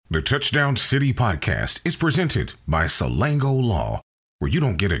The Touchdown City podcast is presented by Salango Law, where you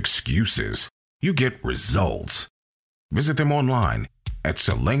don't get excuses, you get results. Visit them online at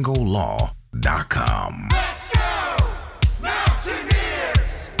salangolaw.com. Let's go,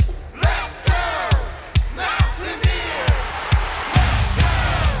 Mountaineers! Let's go, Mountaineers! Let's go,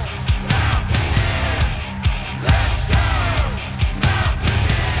 Mountaineers! Let's go,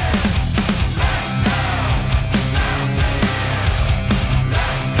 Mountaineers! Let's go, Mountaineers!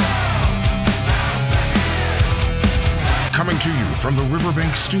 Coming to you from the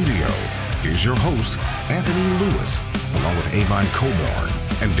Riverbank Studio is your host, Anthony Lewis, along with Avon Coburn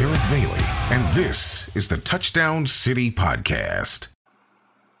and Derek Bailey, and this is the Touchdown City Podcast.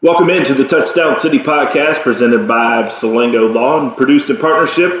 Welcome into the Touchdown City Podcast, presented by Salango Law and produced in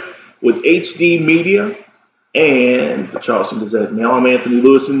partnership with HD Media and the Charleston Gazette. Now I'm Anthony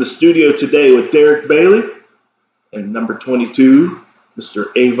Lewis in the studio today with Derek Bailey and number 22,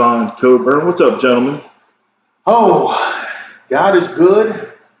 Mr. Avon Coburn. What's up, gentlemen? Oh, God is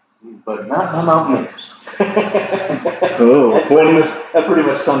good, but not my Mountaineers. Oh, That pretty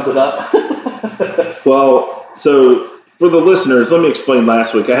much sums it up. Well, so for the listeners, let me explain.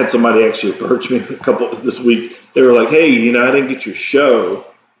 Last week, I had somebody actually approach me this week. They were like, "Hey, I didn't get your show."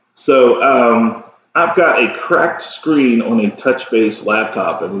 So I've got a cracked screen on a touch-based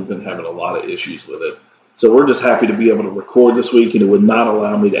laptop, and we've been having a lot of issues with it. So we're just happy to be able to record this week, and it would not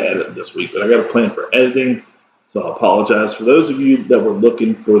allow me to edit this week. But I got a plan for editing, so I apologize for those of you that were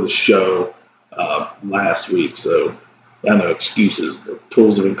looking for the show last week. So I know excuses, the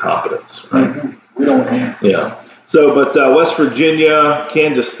tools of incompetence, right? Mm-hmm. We don't have. Yeah. So, but West Virginia,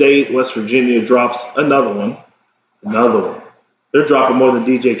 Kansas State, West Virginia drops another one. They're dropping more than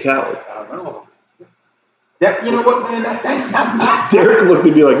DJ Khaled. I don't know. That, you know what, man? That Derek looked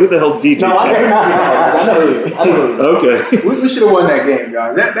at me like, who the hell's DJ No, Khaled? I know who he is. Okay. we should have won that game,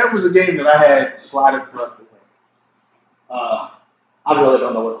 guys. That was a game that I had slotted for us to win. I really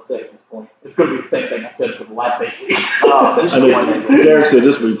don't know what to say at this point. It's going to be the same thing I said for the last 8 weeks. I know. Derek said,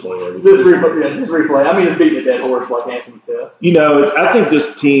 just replay everything. Just replay. I mean, it's beating a dead horse, like Anthony says. I think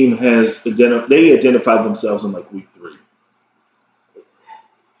this team has they identified themselves in like week 3.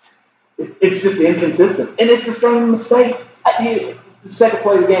 It's just inconsistent. And it's the same mistakes. The second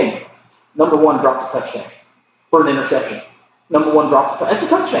play of the game, number one drops a touchdown for an interception. Number one drops a touchdown. That's a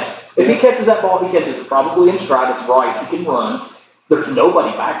touchdown. If he catches that ball, he catches it probably in stride. It's right. He can run. There's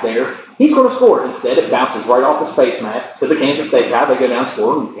nobody back there. He's going to score. Instead, it bounces right off the space mask to the Kansas State guy. They go down and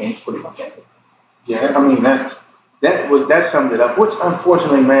score, and the game's pretty much ended. Yeah, I mean that summed it up. Which,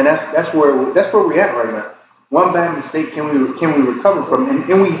 unfortunately, man, that's where we're at right now. One bad mistake can we recover from,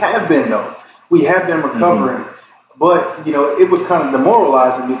 and we have been though. We have been recovering, but it was kind of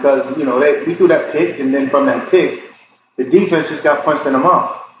demoralizing because we threw that pick, and then from that pick, the defense just got punched in the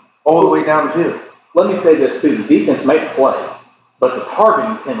mouth all the way down the field. Let me say this too: the defense made a play, but the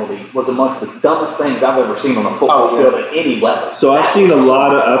targeting penalty was amongst the dumbest things I've ever seen on a football field at any level. So I've seen a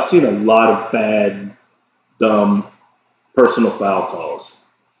lot of bad, dumb personal foul calls.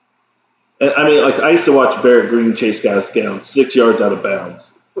 And I mean, like I used to watch Barrett Green chase guys down 6 yards out of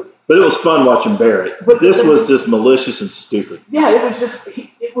bounds, but it was fun watching Barrett. But this was just malicious and stupid. Yeah, it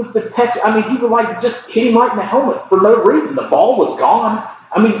was the text. I mean, he would just hit him right in the helmet for no reason. The ball was gone.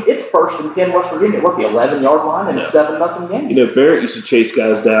 I mean, it's 1st and 10 West Virginia. We're at the 11-yard line, and it's 7-0 game. Barrett used to chase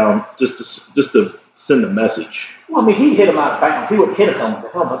guys down just to send a message. Well, I mean, he hit him out of bounds. He wouldn't hit him with the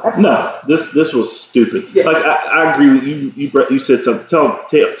helmet. This was stupid. Yeah. Like I agree with you. You said something. Tell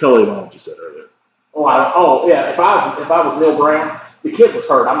Avon what you said earlier. Yeah. If I was Neil Brown, the kid was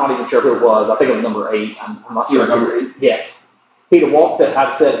hurt. I'm not even sure who it was. I think it was number 8. I'm not sure. Number 8. Yeah. He'd have walked it.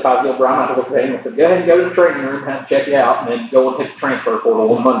 I'd said if I was Neil Brown, I'd have looked at him and said, "Go ahead and go to the training room, kind of check you out, and then go and hit the transfer portal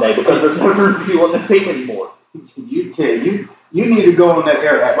on Monday because there's no room for you on this team anymore." You need to go on that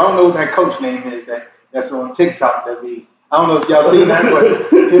air app. I don't know what that coach name is that's on TikTok. I don't know if y'all seen that, but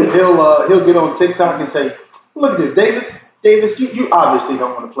he'll get on TikTok and say, "Look at this, Davis. You obviously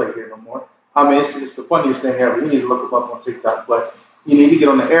don't want to play here no more." I mean, it's the funniest thing ever. You need to look him up on TikTok, but you need to get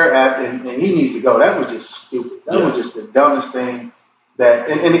on the air app, and he needs to go. That was just stupid. That was just the dumbest thing.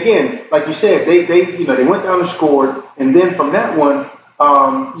 And again, like you said, they went down and scored, and then from that one,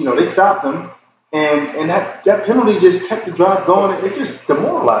 they stopped them, and that penalty just kept the drive going. It just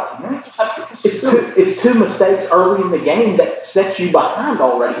demoralized them, man. It's two mistakes early in the game that sets you behind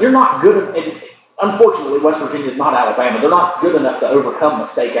already. You're not good at. Unfortunately, West Virginia is not Alabama. They're not good enough to overcome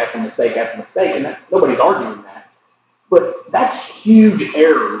mistake after mistake after mistake, and nobody's arguing that. But that's huge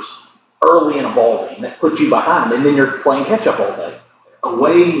errors early in a ball game that put you behind, and then you're playing catch-up all day.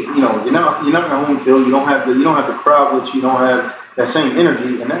 away, you're not in the home field. You don't have the crowd with you. You don't have that same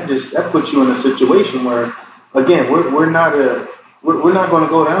energy, and that puts you in a situation where, again, we're not going to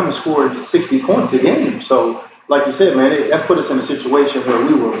go down and score 60 points a game. So, like you said, man, that put us in a situation where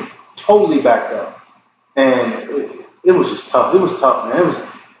we were totally backed up, and it was just tough. It was tough, man. It was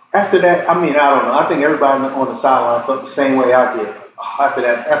after that. I mean, I don't know. I think everybody on the sideline felt the same way I did. After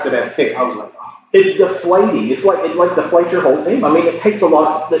that pick, I was like, oh. It's deflating. It deflates your whole team. I mean, it takes a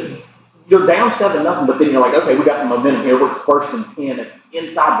lot. You're down 7-0, but then you're like, okay, we got some momentum here. We're first and 10 and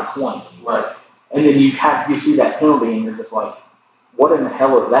inside the 20, Right. And then you see that penalty, and you're just like, what in the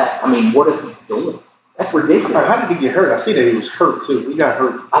hell is that? I mean, what is he doing? That's ridiculous. How did he get hurt? I see that he was hurt too. He got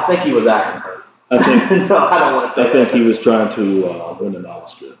hurt. I think he was acting hurt. I think No, I don't want to say I think he was trying to win an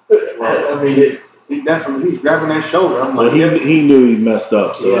Oscar. I mean, He was grabbing that shoulder. I'm Well, like, he knew he messed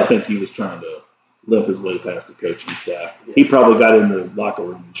up, so I Yes. think he was trying to limp his way past the coaching staff. He probably got in the locker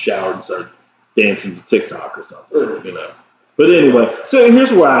room and showered and started dancing to TikTok or something, But anyway, so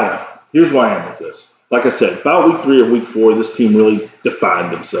here's where I am. Here's where I am with this. Like I said, about week 3 or week 4, this team really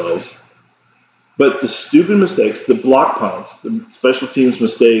defined themselves. But the stupid mistakes, the block punts, the special teams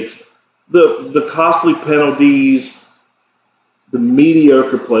mistakes, the costly penalties, the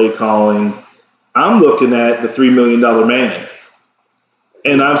mediocre play calling, I'm looking at the $3 million man.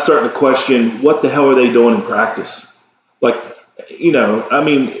 And I'm starting to question, what the hell are they doing in practice? Like, I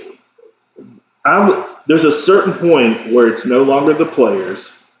mean, there's a certain point where it's no longer the players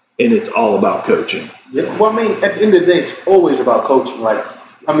and it's all about coaching. yeah. Well, I mean, at the end of the day, it's always about coaching. Like,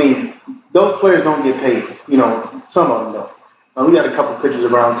 I mean, those players don't get paid. Some of them don't. We got a couple pitchers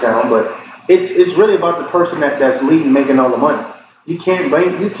around town, but it's really about the person that's leading, making all the money. You can't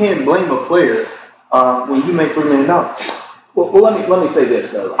blame a player when you make $3 million. well, let me say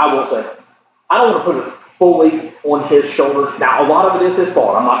this though. I will say, I don't want to put it fully on his shoulders. Now, a lot of it is his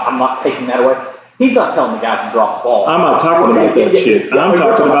fault. I'm not taking that away. He's not telling the guys to drop the ball. I'm not talking about that shit. I'm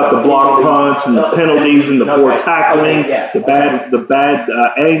talking about the block punts and the penalties and the poor tackling, the bad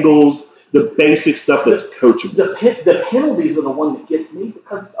angles, the basic stuff that's coachable. The penalties are the one that gets me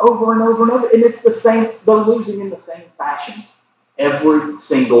because it's over and over and over, and it's the same. They're losing in the same fashion every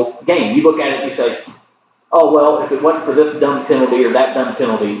single game. You look at it and you say, oh, well, if it wasn't for this dumb penalty or that dumb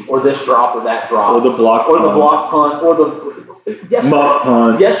penalty or this drop or that drop. Or the block or punt. the block punt. Or the Muck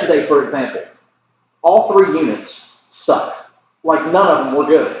punt. Yesterday, for example, all 3 units sucked. Like, none of them were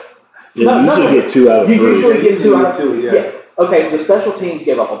good. Yeah, you usually get 2 out of 3. You usually get 2 out of 2, 2, yeah. Okay, the special teams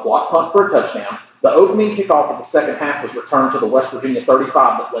gave up a block punt for a touchdown. The opening kickoff of the second half was returned to the West Virginia 35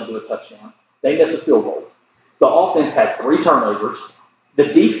 that led to a touchdown. They missed a field goal. The offense had 3 turnovers. The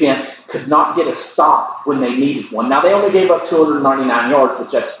defense could not get a stop when they needed one. Now, they only gave up 299 yards,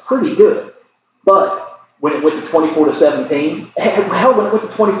 which that's pretty good. But when it went to 24-17, hell, when it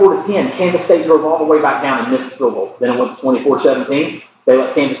went to 24-10, Kansas State drove all the way back down and missed the field goal. Then it went to 24-17. They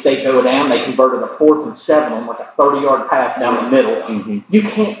let Kansas State go down. They converted a 4th and 7 on like a 30-yard pass down the middle. Mm-hmm.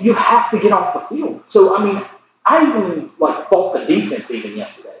 You have to get off the field. So, I mean, I even fault the defense even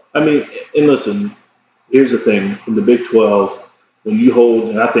yesterday. I mean, and listen, here's the thing. In the Big 12, when you hold,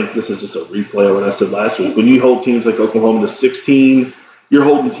 and I think this is just a replay of what I said last week, when you hold teams like Oklahoma to 16, you're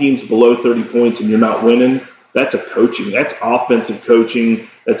holding teams below 30 points and you're not winning, that's that's offensive coaching,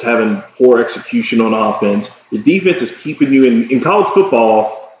 that's having poor execution on offense. The defense is keeping you in college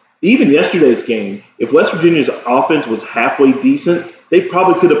football. Even yesterday's game, if West Virginia's offense was halfway decent, they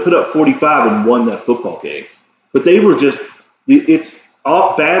probably could have put up 45 and won that football game. But they were it's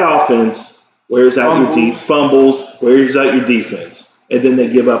all bad offense, wears out your fumbles, wears out your defense, and then they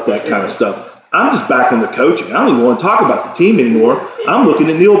give up that kind of stuff. I'm just back on the coaching. I don't even want to talk about the team anymore. I'm looking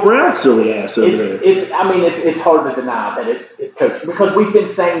at Neil Brown's silly ass over there. It's hard to deny that it's coaching because we've been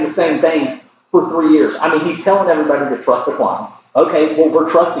saying the same things for 3 years. I mean, he's telling everybody to trust the climb. Okay, well,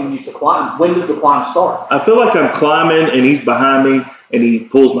 we're trusting you to climb. When does the climb start? I feel like I'm climbing and he's behind me and he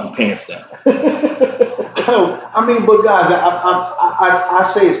pulls my pants down. I mean, but guys,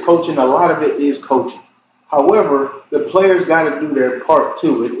 I say it's coaching. A lot of it is coaching. However, the players got to do their part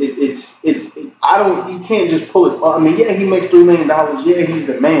too. You can't just pull it. I mean, yeah, he makes $3 million. Yeah, he's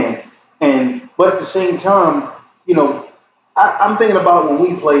the man. But at the same time, I'm thinking about when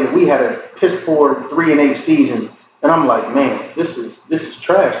we played and we had a piss poor 3-8 season, and I'm like, man, this is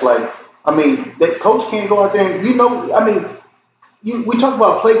trash. Like, I mean, that coach can't go out there and we talk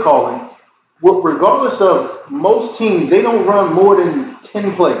about play calling. Well, regardless of most teams, they don't run more than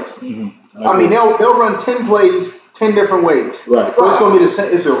 10 plays. Mm-hmm. I mean, they'll run 10 plays 10 different ways. Right. So it's going to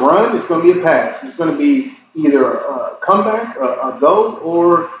be it's a run, it's going to be a pass, it's going to be either a comeback, a go,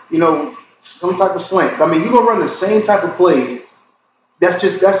 or some type of slant. I mean, you're going to run the same type of plays That's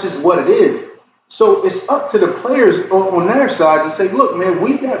just what it is. So it's up to the players on their side to say, look, man,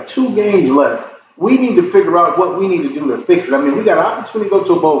 we got 2 games left. We need to figure out what we need to do to fix it. I mean, we got an opportunity to go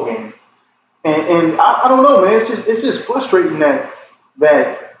to a bowl game. And I don't know, man. It's just frustrating that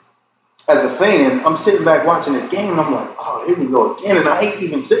as a fan, I'm sitting back watching this game and I'm like, oh, here we go again. And I hate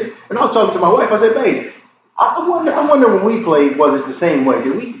even sitting. And I was talking to my wife. I said, babe, I wonder when we played, was it the same way?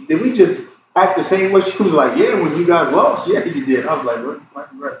 Did we just act the same way? She was like, yeah, when you guys lost, yeah, you did. I was like,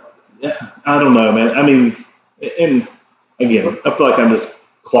 right. Yeah, I don't know, man. I mean, and again, I feel like I'm just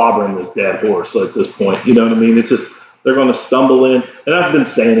clobbering this dead horse at this point. You know what I mean? It's just they're going to stumble in, and I've been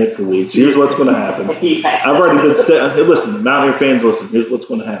saying it for weeks. Here's what's going to happen. I've already been saying, hey, listen, Mountaineer fans, listen. Here's what's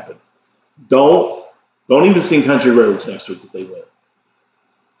going to happen. Don't even sing Country Roads next week if they win,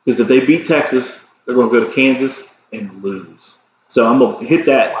 because if they beat Texas, they're going to go to Kansas and lose. So I'm going to hit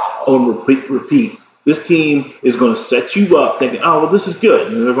that on repeat. This team is going to set you up thinking, oh, well, this is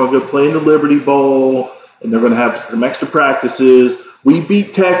good. And they're going to go play in the Liberty Bowl, and they're going to have some extra practices. We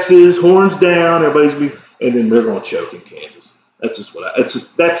beat Texas, horns down, and then they're going to choke in Kansas. That's just how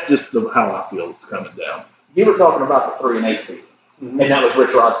I feel it's coming down. You were talking about the 3-8 season, and that was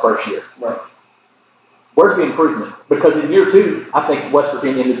Rich Rod's first year. Right. Where's the improvement? Because in year 2, I think West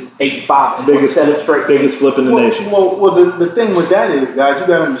Virginia ended 8-5 and Biggest straight flip in the nation. Well, the thing with that is, guys, you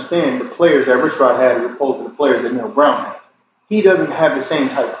got to understand the players that Rich Rod had as opposed to the players that Neil Brown has. He doesn't have the same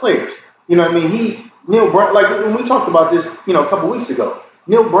type of players. You know what I mean? Neil Brown, like when we talked about this, a couple weeks ago,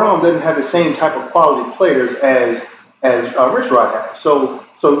 Neil Brown doesn't have the same type of quality players as Rich Rod has. So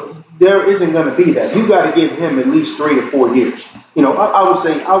there isn't going to be that. You got to give him at least 3 to 4 years.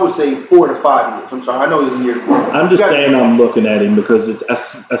 I would say 4 to 5 years. I'm sorry, I know he's in year 4. I'm just saying I'm looking at him because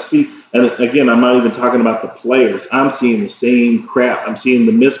I see, and again, I'm not even talking about the players. I'm seeing the same crap. I'm seeing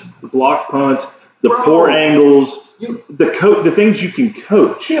the block punts, the poor angles, the things you can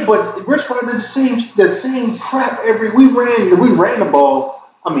coach. Yeah, but Rich Rod did the same crap we ran the ball.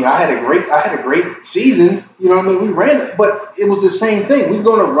 I mean, I had a great season. You know what I mean? We ran it, but it was the same thing. We're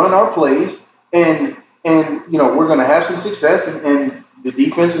going to run our plays, and we're going to have some success, and the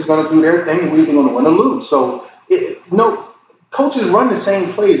defense is going to do their thing, and we're either going to win or lose. So, coaches run the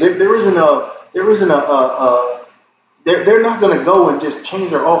same plays. They're not going to go and just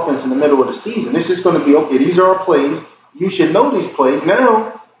change their offense in the middle of the season. It's just going to be, okay, these are our plays. You should know these plays.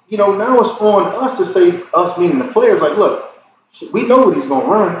 Now it's on us to say, us meaning the players, like, look, we know what he's going to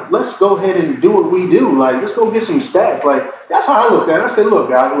run. Let's go ahead and do what we do. Like, let's go get some stats. Like, that's how I look at it. I said, look,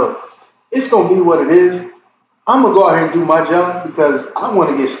 guys, it's going to be what it is. I'm going to go out here and do my job because I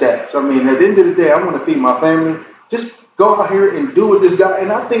want to get stats. I mean, at the end of the day, I want to feed my family. Just go out here and do what this guy.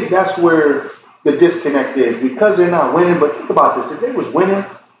 And I think that's where the disconnect is because they're not winning. But think about this. If they was winning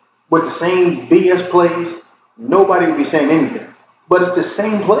with the same BS plays, nobody would be saying anything. But it's the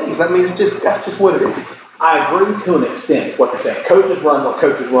same plays. I mean, that's just what it is. I agree to an extent what you're saying. Coaches run what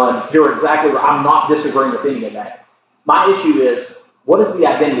coaches run. You're exactly right. I'm not disagreeing with any of that. My issue is, what is the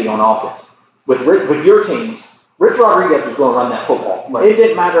identity on offense? With your teams, Rich Rodriguez was going to run that football. Right. It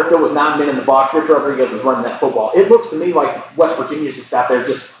didn't matter if there was 9 men in the box. Rich Rodriguez was running that football. It looks to me like West Virginia's just out there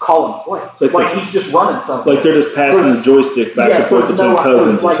just calling plays. Like he's just running something. Like they're just passing the joystick back and forth between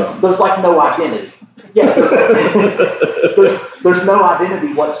cousins or something. There's like no identity. Yeah. There's no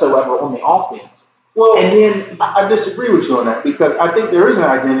identity whatsoever on the offense. Well, and then I disagree with you on that because I think there is an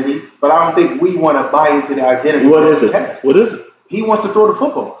identity, but I don't think we want to buy into the identity. What is it? What is it? He wants to throw the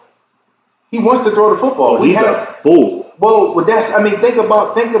football. He wants to throw the football. Well, he's a fool. Well,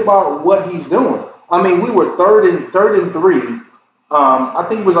 think about what he's doing. I mean, we were third and 3. I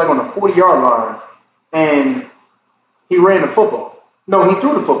think it was like on the 40-yard line, and he ran the football. No, he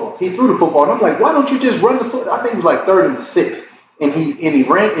threw the football. And I'm like, why don't you just run the football? I think it was like 3rd and 6. And he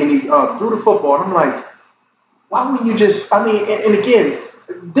ran and he threw the football. And I'm like, why wouldn't you just? I mean, and again,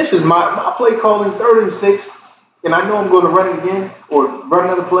 this is my play calling 3rd and 6, and I know I'm going to run it again or run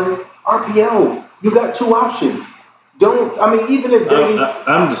another play. RPO, you got 2 options. Even if they.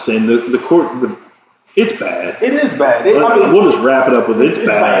 I'm just saying the court. It's bad. It is bad. We'll just wrap it up with it's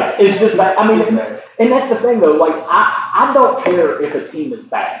bad. It's just bad. I mean, and that's the thing though. Like I don't care if a team is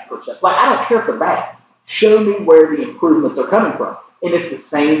bad per se. Like I don't care if they're bad. Show me where the improvements are coming from. And it's the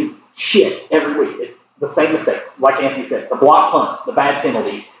same shit every week. It's the same mistake. Like Anthony said, the block punts, the bad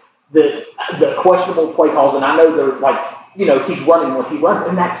penalties, the questionable play calls. And I know they're like, he's running what he runs,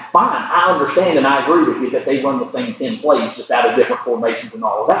 and that's fine. I understand and I agree with you that they run the same 10 plays just out of different formations and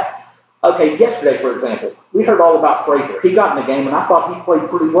all of that. Okay, yesterday, for example, we heard all about Prather. He got in the game, and I thought he played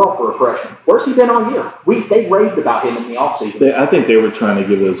pretty well for a freshman. Where's he been all year? They raved about him in the offseason. I think they were trying to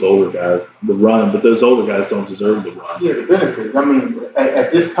give those older guys the run, but those older guys don't deserve the run. Yeah, the benefit. I mean,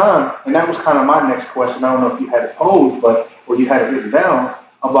 at this time, and that was kind of my next question. I don't know if you had it posed, or you had it written down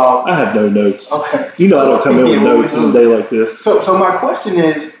about. I have no notes. Okay. You know I don't come in with notes on a day like this. So my question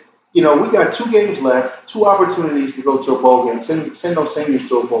is, we got 2 games left, 2 opportunities to go to a bowl game, send those seniors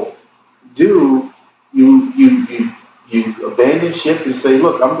to a bowl. Do you abandon ship and say,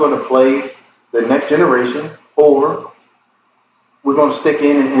 look, I'm going to play the next generation, or we're going to stick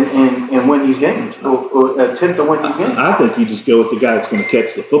in and win these games, or attempt to win these games? I think you just go with the guy that's going to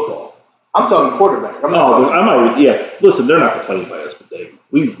catch the football. I'm talking quarterback. I'm not talking. Listen, they're not going to play anybody else but David.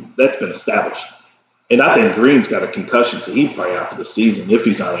 That's been established. And I think Green's got a concussion, so he's probably out for the season if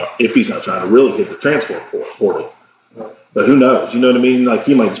he's not trying to really hit the transfer portal. But who knows? You know what I mean? Like,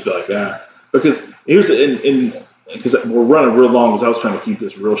 he might just be like that. Because here's because we're running real long, because I was trying to keep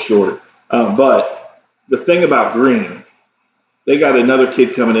this real short. But the thing about Green, they got another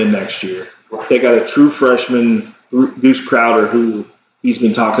kid coming in next year. They got a true freshman, Goose Crowder, who he's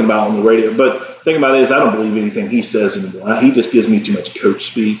been talking about on the radio. But the thing about it is, I don't believe anything he says anymore. He just gives me too much coach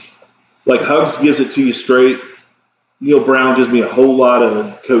speak. Like, Hugs gives it to you straight. Neil Brown gives me a whole lot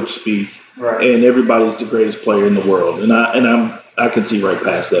of coach speak. Right. And everybody's the greatest player in the world, and I can see right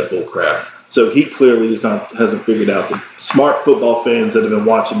past that bull crap. So he clearly hasn't figured out that smart football fans that have been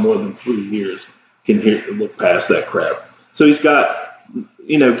watching more than 3 years can look past that crap. So he's got,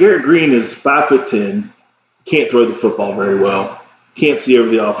 Garrett Green is 5'10", can't throw the football very well, can't see over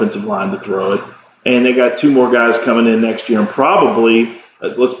the offensive line to throw it, and they got 2 more guys coming in next year, and probably,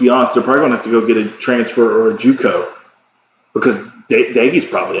 let's be honest, they're probably going to have to go get a transfer or a JUCO, because Daigie's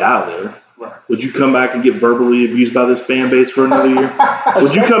probably out of there. Right. Would you come back and get verbally abused by this fan base for another year?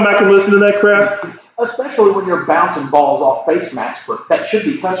 Would you come back and listen to that crap? Especially when you're bouncing balls off face masks that should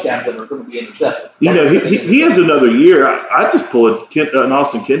be touchdowns that are going to be intercepted. He has another year. I'd just pull an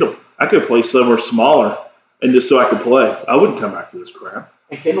Austin Kendall. I could play somewhere smaller, and just so I could play. I wouldn't come back to this crap.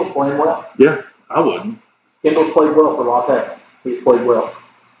 And Kendall's playing well. Yeah, I wouldn't. Kendall's played well for La Tech. He's played well.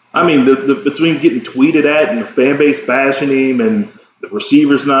 I mean, the between getting tweeted at and the fan base bashing him and the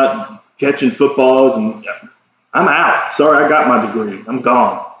receivers not catching footballs, and I'm out. Sorry, I got my degree. I'm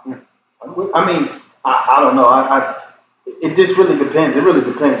gone. I mean, I don't know. It just really depends. It really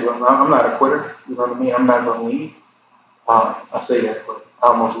depends. I'm not a quitter. You know what I mean? I'm not going to leave. I say that, but I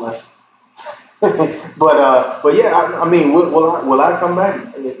almost left. but yeah, I mean, will I come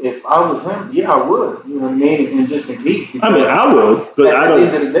back? If I was him, yeah, I would. You know what I mean? And just compete. I mean, I would, but I don't.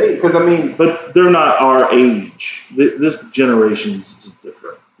 At the end of the day, because I mean, but they're not our age. This generation is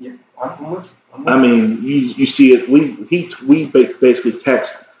different. Yeah, I'm with you. I mean, you see it. We basically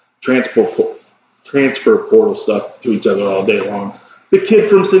text transfer portal stuff to each other all day long. The kid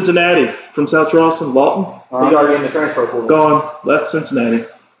from Cincinnati, from South Charleston, Lawton, He's already in the transfer portal. gone, left Cincinnati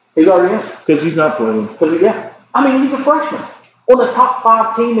He's already in. because he's not playing. Yeah. I mean, he's a freshman on the top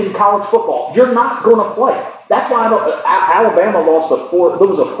 5 team in college football. You're not going to play. That's why Alabama lost there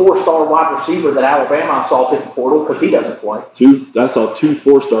was a 4-star wide receiver that Alabama I saw hit the portal because he doesn't play. I saw 2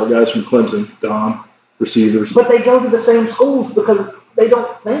 4-star guys from Clemson gone, receivers. But they go to the same schools because they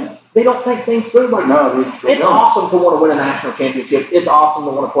don't think. They don't think things through like No, they it's don't. awesome to want to win a national championship. It's awesome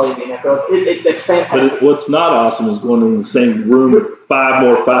to want to play in the NFL. It's fantastic. But what's not awesome is going in the same room with 5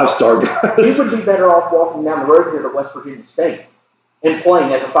 more 5-star guys. You would be better off walking down the road here to West Virginia State and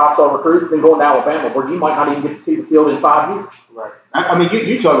playing as a 5-star recruit than going to Alabama, where you might not even get to see the field in 5 years. Right. I mean,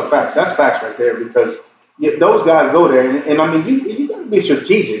 you talk facts. That's facts right there because those guys go there, and I mean, you got to be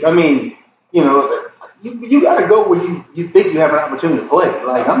strategic. I mean, you got to go where you think you have an opportunity to play.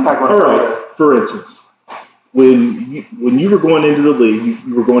 Like, I'm not going to. All right. For instance, when you were going into the league,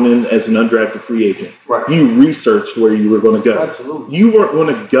 you were going in as an undrafted free agent. Right. You researched where you were going to go. Absolutely. You weren't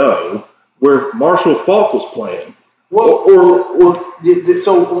going to go where Marshall Faulk was playing.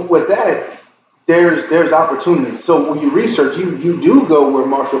 So with that, there's opportunities. So when you research, you do go where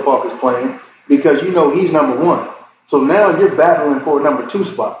Marshall Faulk is playing because he's number 1. So now you're battling for a number 2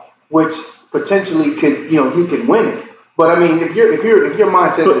 spot, which potentially could you can win it. But I mean, if your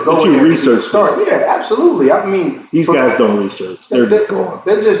mindset to go in there research start, yeah, absolutely. I mean, these guys don't research; they're just going.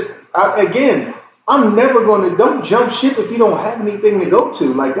 They're just again. I'm never going to don't jump ship if you don't have anything to go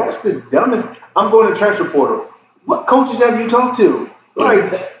to. Like that's the dumbest. I'm going to transfer portal. What coaches have you talked to?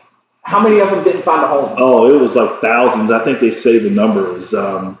 Like, how many of them didn't find a home? Oh, it was like thousands. I think they say the number is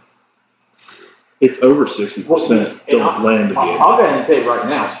it's over 60% don't land again. I'll go ahead and tell you right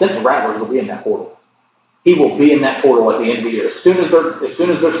now, Spencer Rattlers will be in that portal. he will be in that portal at the end of the year. As soon as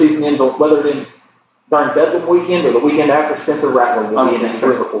their season ends, whether it ends during Bedlam weekend or the weekend after, Spencer Rattler will be in that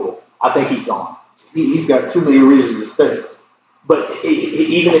transfer portal. I think he's gone. He's got too many reasons to stay. But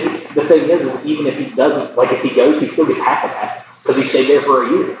even if the thing is even if he doesn't, like if he goes, he still gets half of that because he stayed there for a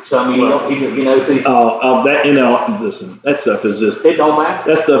year. So I mean, listen, that stuff is just. It don't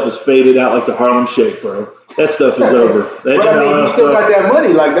matter. That stuff is faded out like the Harlem Shake, bro. That stuff is over. But I mean, he still got that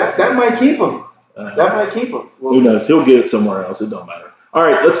money. Like that might keep him. That might keep him. Well, who knows? He'll get it somewhere else. It don't matter. All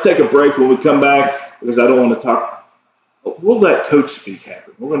right, let's take a break. When we come back, because I don't want to talk. We'll let Coach speak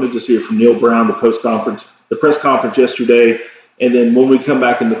happen. We're going to just hear from Neil Brown, the press conference yesterday. And then when we come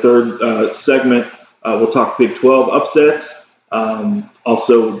back in the third segment, we'll talk Big 12 upsets,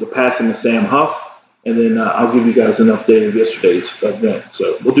 also the passing of Sam Huff, and then I'll give you guys an update of yesterday's event.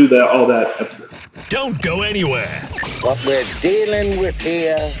 So we'll do all that after this. Don't go anywhere. What we're dealing with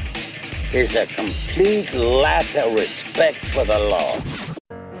here is a complete lack of respect for the law.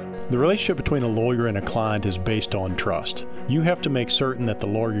 The relationship between a lawyer and a client is based on trust. You have to make certain that the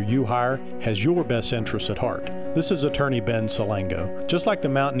lawyer you hire has your best interests at heart. This is attorney Ben Salango. Just like the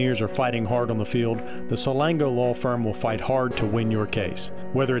Mountaineers are fighting hard on the field, the Salango Law Firm will fight hard to win your case.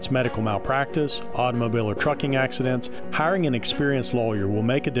 Whether it's medical malpractice, automobile or trucking accidents, hiring an experienced lawyer will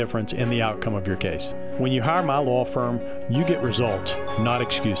make a difference in the outcome of your case. When you hire my law firm, you get results, not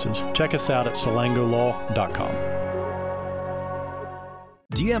excuses. Check us out at salangolaw.com.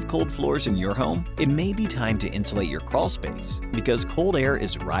 Do you have cold floors in your home? It may be time to insulate your crawl space because cold air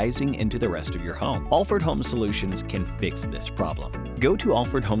is rising into the rest of your home. Alford Home Solutions can fix this problem. Go to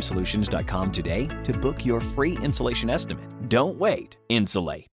alfordhomesolutions.com today to book your free insulation estimate. Don't wait.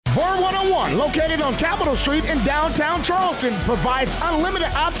 Insulate. Bar 101, located on Capitol Street in downtown Charleston, provides unlimited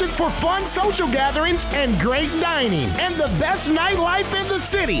options for fun social gatherings and great dining and the best nightlife in the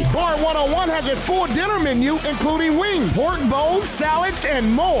city. Bar 101 has a full dinner menu including wings, pork bowls, salads, and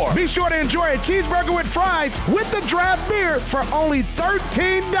more. Be sure to enjoy a cheeseburger with fries with the draft beer for only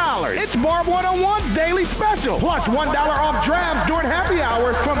 $13. It's Bar 101's daily special, plus $1 off drafts during happy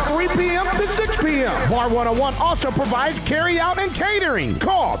hour from 3 p.m. to 6 p.m. Bar 101 also provides carry-out and catering.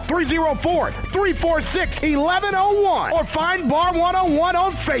 Call 304-346-1101 or find Bar 101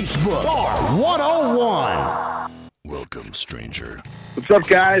 on Facebook. Bar 101. Welcome, stranger. What's up,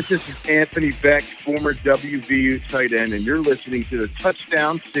 guys? This is Anthony Beck, former WVU tight end, and you're listening to the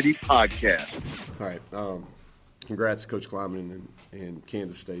Touchdown City Podcast. All right. Congrats to Coach Kleiman and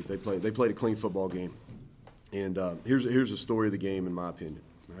Kansas State. They played a clean football game. And here's the story of the game, in my opinion.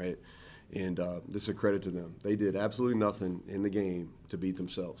 All right. And this is a credit to them. They did absolutely nothing in the game to beat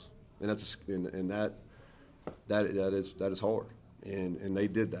themselves, and that is hard. And they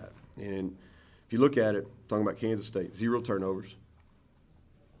did that. And if you look at it, talking about Kansas State, 0 turnovers.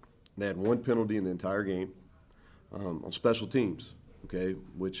 They had 1 penalty in the entire game on special teams, okay,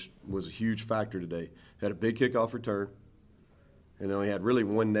 which was a huge factor today. Had a big kickoff return, and they only had really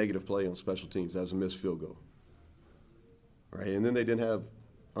 1 negative play on special teams. That was a missed field goal. Right, and then they didn't have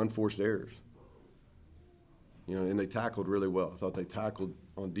unforced errors, and they tackled really well. I thought they tackled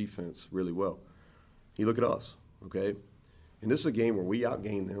on defense really well. You look at us, okay, and this is a game where we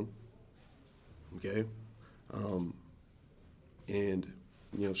outgained them, okay, and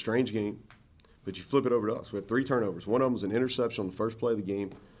strange game, but you flip it over to us. We have 3 turnovers. One of them was an interception on the first play of the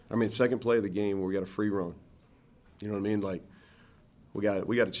game. Second play of the game where we got a free run. You know what I mean? Like we got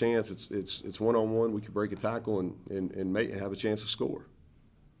a chance. It's 1-on-1. We could break a tackle and have a chance to score.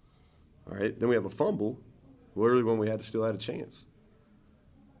 All right, then we have a fumble, literally when we still had a chance.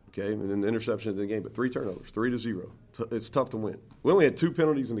 Okay, and then the interception in the game, but 3 turnovers, 3-0. It's tough to win. We only had 2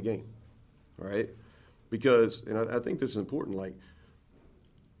 penalties in the game. All right, because I think this is important. Like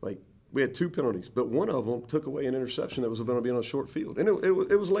we had 2 penalties, but one of them took away an interception that was going to be on a short field, and it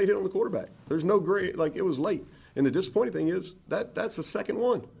was late hit on the quarterback. There's no gray, it was late. And the disappointing thing is that's the second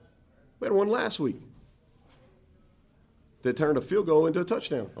one. We had one last week that turned a field goal into a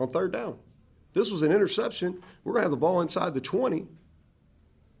touchdown on 3rd down. This was an interception. We're going to have the ball inside the 20,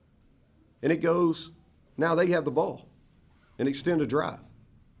 and it goes, now they have the ball and extend a drive.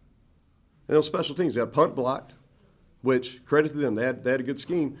 And on special teams, we had punt blocked, which credit to them. They had a good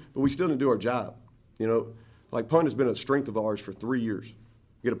scheme, but we still didn't do our job. Punt has been a strength of ours for 3 years.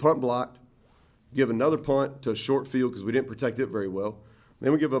 You get a punt blocked, give another punt to a short field because we didn't protect it very well.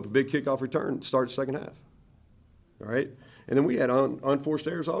 Then we give up a big kickoff return to start the second half. All right? And then we had unforced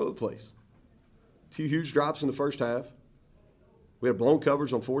errors all over the place. 2 huge drops in the first half. We had blown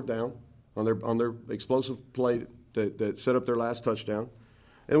covers on 4th down on their explosive play that set up their last touchdown.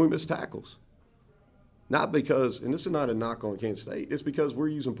 And we missed tackles. Not because, and this is not a knock on Kansas State, it's because we're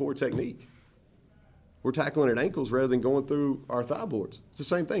using poor technique. We're tackling at ankles rather than going through our thigh boards. It's the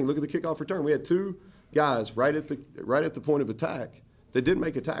same thing. Look at the kickoff return. We had 2 guys right at the point of attack that didn't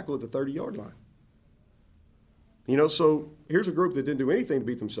make a tackle at the 30-yard line. You know, so here's a group that didn't do anything to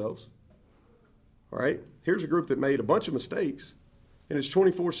beat themselves. All right? Here's a group that made a bunch of mistakes, and it's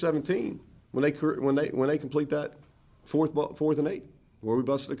 24-17 when they complete that fourth and 8 where we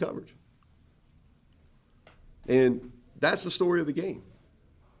busted the coverage. And that's the story of the game.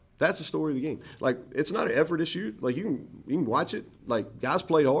 That's the story of the game. Like, it's not an effort issue. Like, you can watch it. Like, guys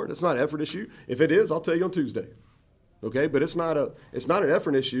played hard. It's not an effort issue. If it is, I'll tell you on Tuesday. Okay? But it's not an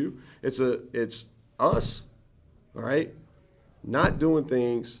effort issue. It's us, all right, not doing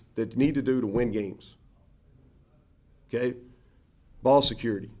things that you need to do to win games. Okay? Ball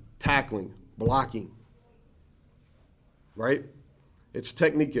security, tackling, blocking. Right? It's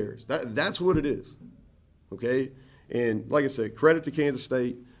technique errors. That's what it is. Okay? And like I said, credit to Kansas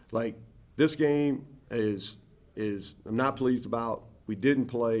State. Like, this game is I'm not pleased about. We didn't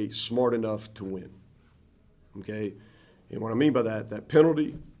play smart enough to win. Okay? And what I mean by that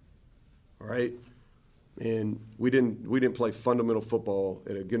penalty, all right, and we didn't play fundamental football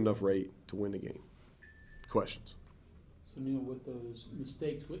at a good enough rate to win the game. Questions? So, Neil, with those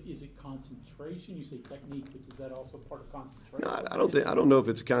mistakes, is it concentration? You say technique, but is that also part of concentration? No, I don't know if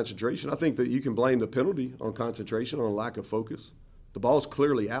it's a concentration. I think that you can blame the penalty on concentration, on a lack of focus. The ball's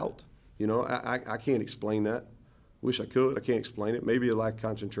clearly out. You know, I can't explain that. Wish I could. I can't explain it. Maybe a lack of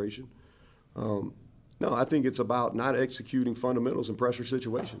concentration. No, I think it's about not executing fundamentals in pressure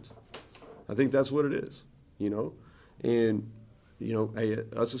situations. I think that's what it is, you know. And, you know, hey,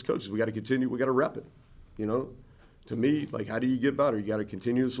 us as coaches, we got to continue. We got to rep it, you know. To me, like, how do you get better? You got to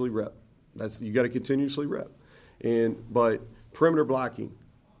continuously rep. You got to continuously rep. But perimeter blocking,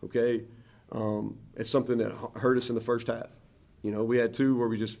 okay, it's something that hurt us in the first half. You know, we had 2 where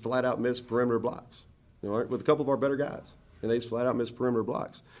we just flat out missed perimeter blocks, you know, with a couple of our better guys, and they just flat out missed perimeter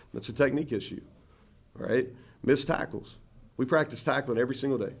blocks. That's a technique issue, all right? Missed tackles. We practice tackling every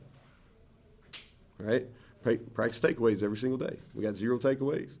single day, all right? Practice takeaways every single day. We got 0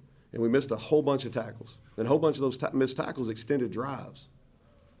 takeaways, and we missed a whole bunch of tackles. And a whole bunch of those missed tackles extended drives.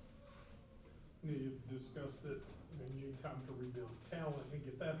 You discussed it, and you need time to rebuild talent and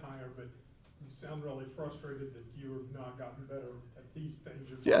get that higher, but you sound really frustrated that you have not gotten better at these things.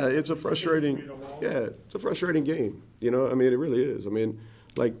 Yeah, it's a frustrating game. You know, I mean, it really is. I mean,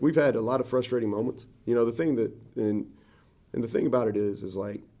 like, we've had a lot of frustrating moments. You know, the thing that and the thing about it is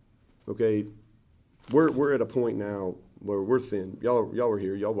like, okay, we're at a point now where we're thin. Y'all were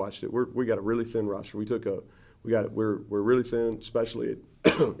here. Y'all watched it. We got a really thin roster. We're really thin, especially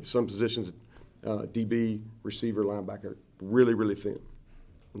at some positions, DB, receiver, linebacker, really, really thin.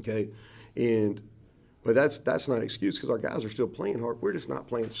 Okay, but that's not an excuse because our guys are still playing hard. We're just not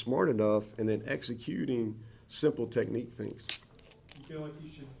playing smart enough and then executing simple technique things. You feel like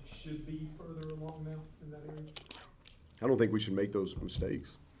you should be further along now in that area? I don't think we should make those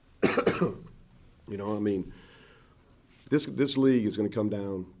mistakes. You know, I mean, this league is going to come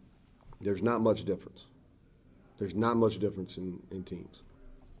down. There's not much difference. There's not much difference in teams.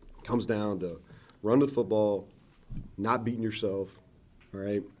 It comes down to run the football, not beating yourself, all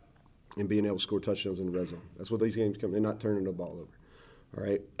right, and being able to score touchdowns in the red zone. That's what these games come. They're not turning the ball over, all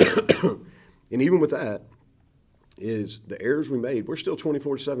right. And even with that, is the errors we made. We're still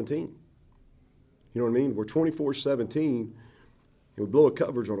 24-17. You know what I mean? We're 24-17, and we blow a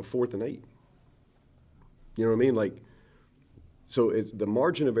coverage on a 4th and 8. You know what I mean? Like, so it's the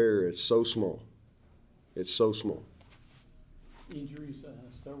margin of error is so small. It's so small. Injuries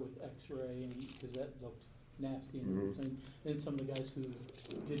start with X-ray, because that looked nasty. And some of the guys who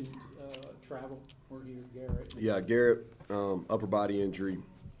didn't travel were here. Garrett. Yeah, Garrett, upper body injury.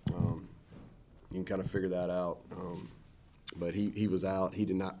 You can kind of figure that out. But he was out. He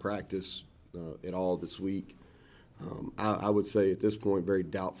did not practice at all this week. I would say at this point very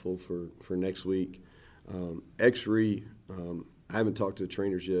doubtful for next week. X-ray, I haven't talked to the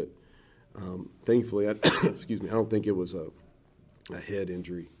trainers yet. Thankfully, I don't think it was a head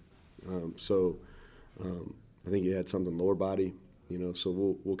injury. I think he had something lower body, you know,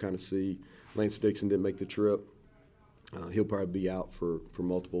 so we'll kind of see. Lance Dixon didn't make the trip. He'll probably be out for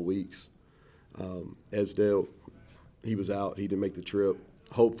multiple weeks. Esdale, he was out. He didn't make the trip.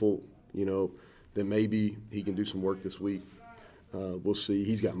 Hopeful, you know, that maybe he can do some work this week. We'll see.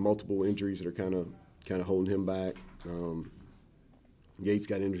 He's got multiple injuries that are kind of holding him back. Yates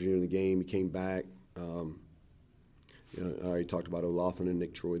got injured in the game. He came back. You know, I already talked about Olafin and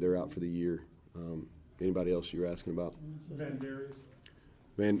Nick Troy. They're out for the year. Anybody else you were asking about? Van Darius.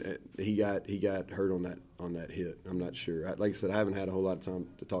 He got hurt on that hit. I'm not sure. Like I said, I haven't had a whole lot of time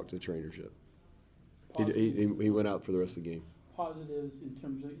to talk to the trainers yet. He went out for the rest of the game. Positives in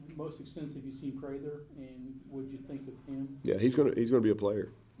terms of most extensive you've seen Prather, and what did you think of him? Yeah, he's gonna be a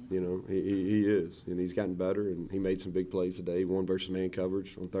player. You know, he is, and he's gotten better, and he made some big plays today. He won versus man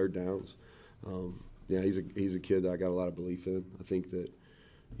coverage on third downs. Yeah, he's a kid that I got a lot of belief in. I think that,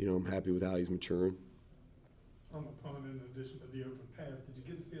 you know, I'm happy with how he's maturing. On the punt, in addition to the open path, did you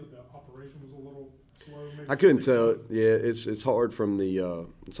get the feel that operation was a little slow? I couldn't tell. Yeah, it's hard from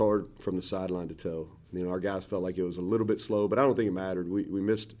the sideline to tell. You know, our guys felt like it was a little bit slow, but I don't think it mattered. We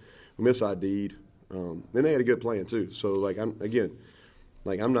missed ID'd. And they had a good plan too. So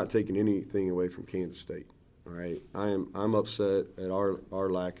I'm not taking anything away from Kansas State. All right, I'm upset at our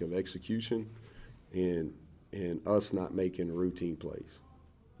lack of execution and us not making routine plays.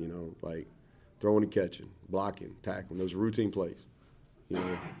 You know, like throwing and catching, blocking, tackling. Those are routine plays. You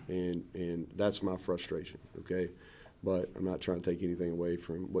know, and that's my frustration. Okay, but I'm not trying to take anything away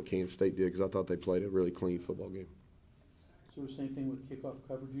from what Kansas State did because I thought they played a really clean football game. So the same thing with kickoff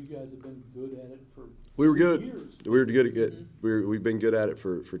coverage. You guys have been good at it for we were good. years. We were good at it. We've been good at it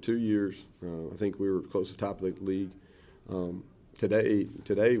for 2 years. I think we were close to the top of the league.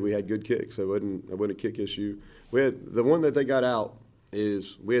 Today we had good kicks. So it wasn't a kick issue. We had the one that they got out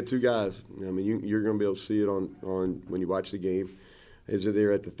is we had two guys. I mean, you're going to be able to see it on when you watch the game. Is that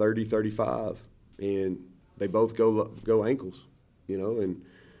they're at the 30, 35, and they both go ankles, you know. And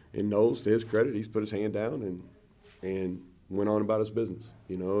Knowles, to his credit, he's put his hand down and went on about his business,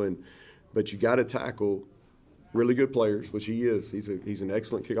 you know. But you got to tackle really good players, which he is. He's an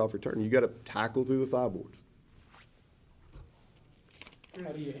excellent kickoff returner. You got to tackle through the thigh boards.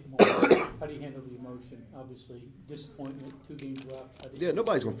 How do you handle the emotion? Obviously, disappointment, 2 games left. Yeah,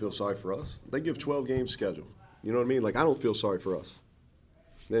 nobody's gonna feel sorry for us. They give 12 games schedule. You know what I mean? Like, I don't feel sorry for us.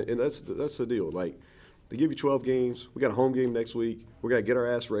 And that's the deal. Like, they give you 12 games. We got a home game next week. We got to get our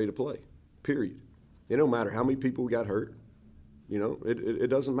ass ready to play, period. It don't matter how many people we got hurt. You know, it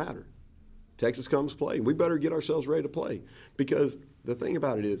doesn't matter. Texas comes play. We better get ourselves ready to play because the thing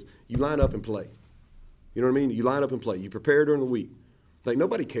about it is you line up and play. You know what I mean? You line up and play. You prepare during the week. Like,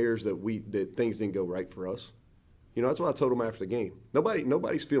 nobody cares that things didn't go right for us. You know, that's what I told them after the game.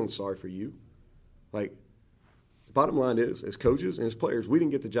 Nobody's feeling sorry for you. Like, the bottom line is, as coaches and as players, we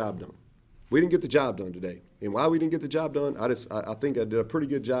didn't get the job done. We didn't get the job done today. And why we didn't get the job done, I think I did a pretty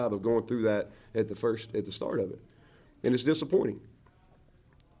good job of going through that at the start of it. And it's disappointing.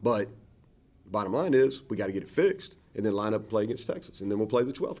 But the bottom line is we got to get it fixed and then line up and play against Texas. And then we'll play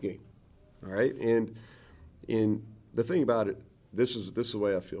the 12th game. All right? And the thing about it, this is the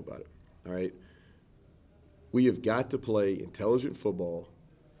way I feel about it. All right? We have got to play intelligent football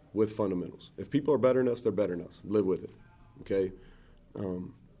with fundamentals. If people are better than us, they're better than us. Live with it. Okay?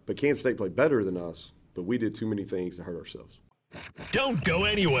 But Kansas State played better than us, but we did too many things to hurt ourselves. Don't go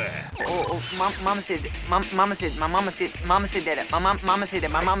anywhere. Mama said that. My mama said that. Mama said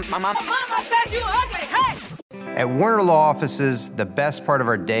you ugly. Hey! At Warner Law Offices, the best part of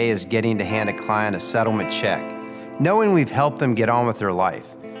our day is getting to hand a client a settlement check, knowing we've helped them get on with their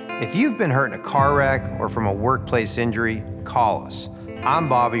life. If you've been hurt in a car wreck or from a workplace injury, call us. I'm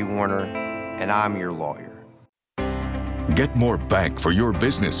Bobby Warner, and I'm your lawyer. Get more bank for your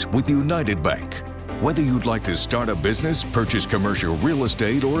business with United Bank. Whether you'd like to start a business, purchase commercial real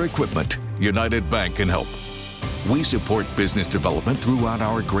estate, or equipment, United Bank can help. We support business development throughout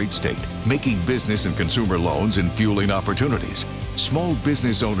our great state, making business and consumer loans and fueling opportunities. Small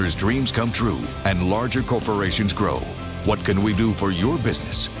business owners' dreams come true and larger corporations grow. What can we do for your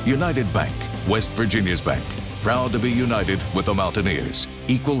business? United Bank, West Virginia's bank. Proud to be united with the Mountaineers.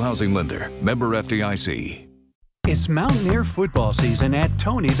 Equal housing lender. Member FDIC. It's Mountaineer football season at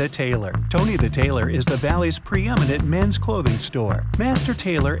Tony the Tailor. Tony the Tailor is the Valley's preeminent men's clothing store. Master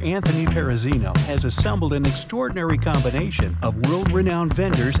tailor Anthony Perazino has assembled an extraordinary combination of world-renowned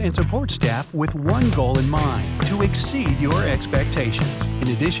vendors and support staff with one goal in mind: to exceed your expectations. In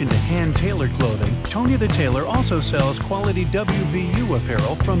addition to hand-tailored clothing, Tony the Tailor also sells quality WVU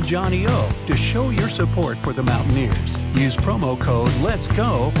apparel from Johnny O to show your support for the Mountaineers. Use promo code Let's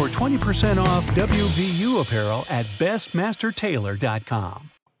Go for 20% off WVU apparel at bestmastertailor.com.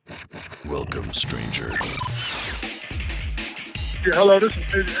 Welcome, stranger. Yeah, hello, this is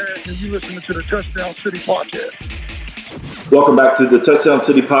David Harris, and you're listening to the Touchdown City Podcast. Welcome back to the Touchdown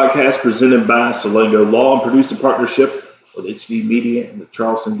City Podcast, presented by Salengo Law and produced in partnership with HD Media and the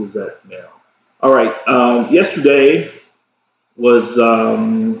Charleston Gazette Mail. All right, yesterday was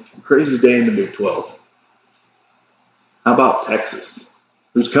the craziest day in the Big 12. How about Texas?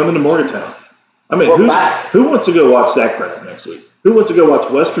 Who's coming to Morgantown? I mean, who wants to go watch that crap next week? Who wants to go watch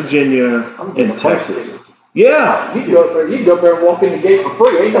West Virginia and Texas? Yeah. You can go up there and walk in the gate for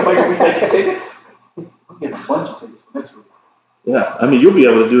free. Ain't nobody going to be taking tickets. getting a bunch of tickets for next week. Yeah, I mean, you'll be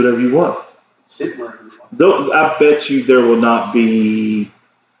able to do whatever you want. Sit wherever you want. Though, I bet you there will not be.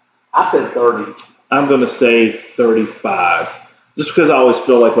 I said 30. I'm going to say 35. Just because I always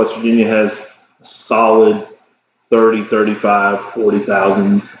feel like West Virginia has a solid 30, 35,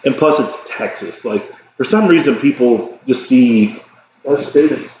 40,000. And plus, it's Texas. Like, for some reason, people just see. Those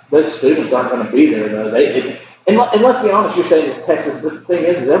students aren't going to be there, though. And let's be honest, you're saying it's Texas, but the thing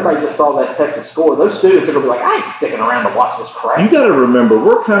is everybody just saw that Texas score. Those students are going to be like, I ain't sticking around to watch this crap. You got to remember,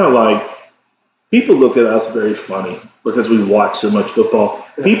 we're kind of like, people look at us very funny because we watch so much football.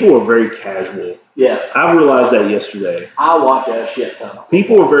 People are very casual. Yes. I realized that yesterday. I watch a shit ton.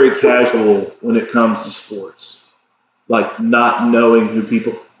 People are very casual when it comes to sports. Like, not knowing who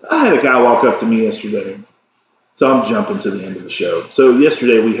people. I had a guy walk up to me yesterday. So I'm jumping to the end of the show. So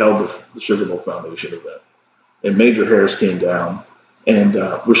yesterday we held the Sugar Bowl Foundation event. And Major Harris came down. And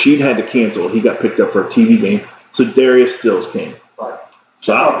Rashid had to cancel. He got picked up for a TV game. So Darius Stills came. Right.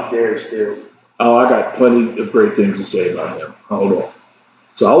 So Darius Stills. Oh, I got plenty of great things to say about him. Hold on.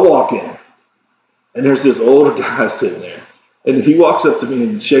 So I'll walk in. And there's this older guy sitting there. And he walks up to me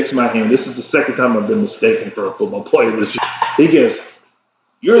and shakes my hand. This is the second time I've been mistaken for a football player this year. He goes,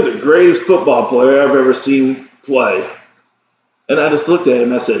 "You're the greatest football player I've ever seen play." And I just looked at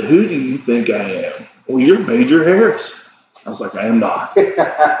him and I said, "Who do you think I am?" "Well, you're Major Harris." I was like, "I am not."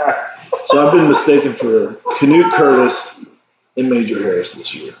 So I've been mistaken for Canute Curtis and Major Harris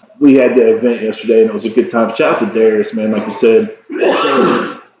this year. We had that event yesterday and it was a good time. Shout out to Darius, man, like you said.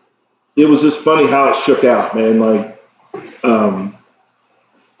 It was just funny how it shook out, man. Like,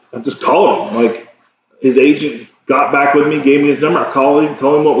 I just called him. Like, his agent got back with me, gave me his number. I called him,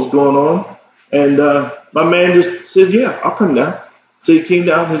 told him what was going on. And my man just said, "Yeah, I'll come down." So he came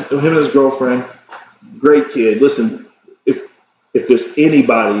down, him and his girlfriend. Great kid. Listen, if there's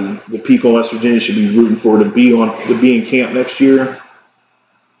anybody that people in West Virginia should be rooting for to be in camp next year,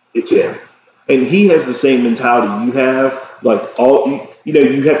 it's him. And he has the same mentality you have. Like,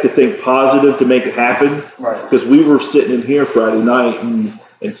 you have to think positive to make it happen. Right. Because we were sitting in here Friday night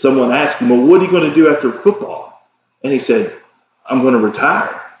and someone asked him, "Well, what are you going to do after football?" And he said, "I'm going to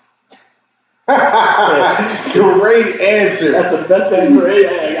retire." Great answer. That's the best answer.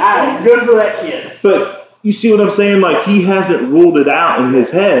 I'm good for that kid. But you see what I'm saying? Like, he hasn't ruled it out in his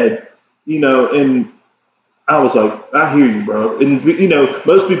head, and I was like, I hear you, bro. And,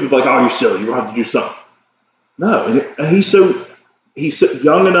 most people are like, "Oh, you're silly. You'll have to do something." No, and he's so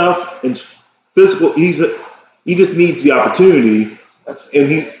young enough and physical. He just needs the opportunity,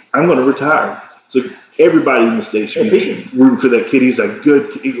 and I'm going to retire. So everybody in the station rooting for that kid. He's a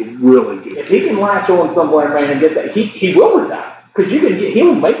really good kid. If he can latch on somewhere, man, and get that, he will retire. Because he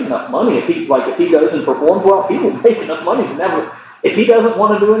will make enough money if he goes and performs well. He will make enough money to never. If he doesn't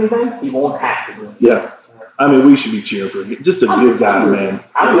want to do anything, he won't have to do anything. Yeah, I mean, we should be cheering for him. Just a good guy, man.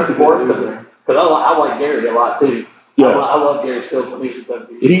 I'm looking forward because I like Gary a lot too. Yeah. I love Gary Stills when he's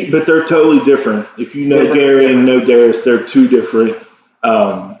with But they're totally different. If you know Gary and know Darius, they're two different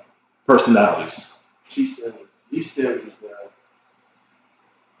personalities. G Stills is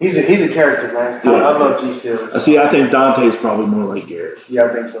he's a character, man. Yeah. I love G Stills. I think Dante's probably more like Gary. Yeah,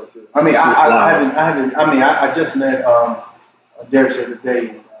 I think so too. I mean, I just met Darius the other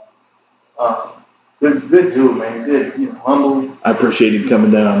day. Good dude, man. Good, humble. I appreciate him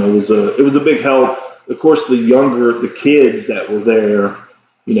coming down. It was a big help. Of course, the kids that were there,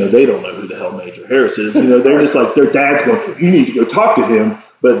 they don't know who the hell Major Harris is. They're just like, their dad's going, "You need to go talk to him."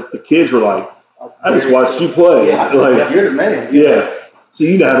 But the kids were like, "I just watched you play." Yeah, you're the man. Yeah. So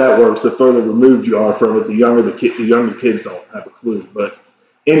you know how that works. The further removed you are from it, the younger kids don't have a clue. But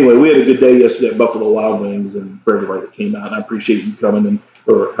anyway, we had a good day yesterday at Buffalo Wild Wings, and for everybody that came out, and I appreciate you coming and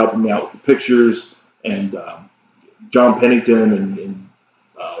or helping me out with the pictures, and John Pennington and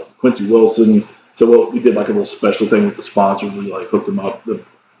Quincy Wilson. So we did like a little special thing with the sponsors. We hooked them up. The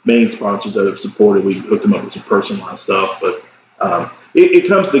main sponsors that have supported, we hooked them up with some personalized stuff. But it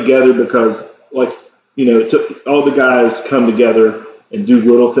comes together because all the guys come together and do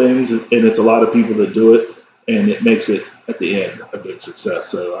little things, and it's a lot of people that do it, and it makes it at the end a big success.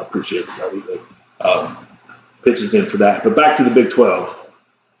 So I appreciate everybody that pitches in for that. But back to the Big 12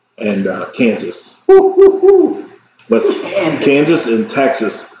 and Kansas. Kansas and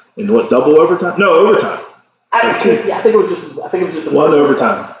Texas in double overtime? No, overtime. I think it was just one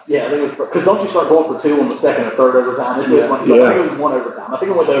overtime. Yeah, I think it was because don't you start going for two on the second or third overtime? I think it was one overtime. I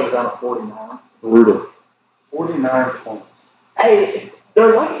think it went to overtime at 49. Brutal. 49 points. Hey,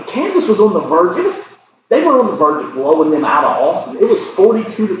 Kansas was on the verge. They were on the verge of blowing them out of Austin. It was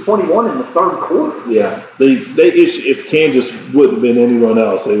 42-21 in the third quarter. Yeah, if Kansas wouldn't have been anyone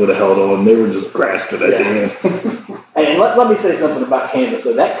else, they would have held on. They were just grasping at the end. And let me say something about Kansas,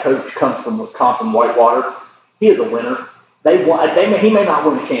 though. That coach comes from Wisconsin Whitewater. He is a winner. He may not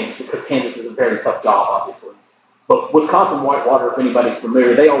win at Kansas because Kansas is a very tough job, obviously. But Wisconsin Whitewater, if anybody's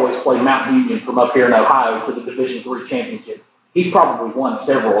familiar, they always play Mount Union from up here in Ohio for the Division III championship. He's probably won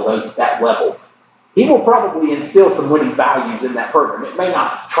several of those at that level. He will probably instill some winning values in that program. It may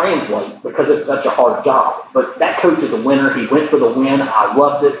not translate because it's such a hard job, but that coach is a winner. He went for the win. I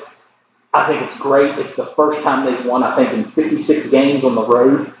loved it. I think it's great. It's the first time they've won, I think, in 56 games on the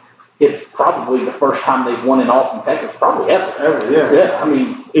road. It's probably the first time they've won in Austin, Texas, probably ever. Yeah, I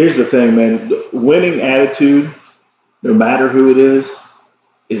mean. Here's the thing, man. The winning attitude, no matter who it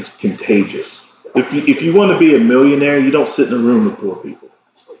is contagious. If you want to be a millionaire, you don't sit in a room with poor people.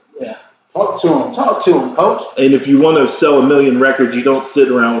 Yeah. Talk to him, coach. And if you want to sell 1 million records, you don't sit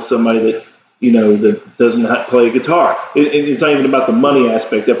around with somebody that, that doesn't play guitar. It's not even about the money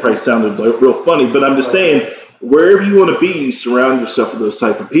aspect. That probably sounded real funny, but I'm just saying, wherever you want to be, you surround yourself with those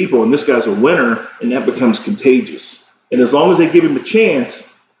type of people. And this guy's a winner, and that becomes contagious. And as long as they give him a chance,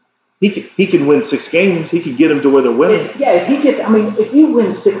 he can win 6 games. He can get them to where they're winning. If you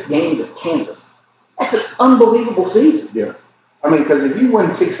win 6 games at Kansas, that's an unbelievable season. Yeah. Because if you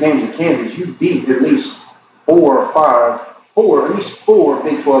win 6 games at Kansas, you beat at least 4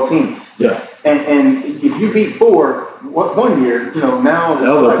 Big 12 teams. Yeah. And if you beat 4 one year, now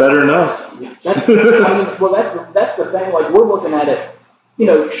they're better than us. That's the thing. Like, we're looking at it.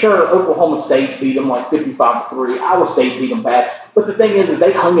 Sure, Oklahoma State beat them like 55-3. Iowa State beat them bad. But the thing is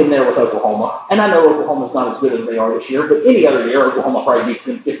they hung in there with Oklahoma. And I know Oklahoma's not as good as they are this year, but any other year, Oklahoma probably beats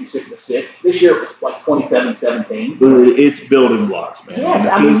them 56-6. This year it was like 27-17. It's building blocks, man. Yes,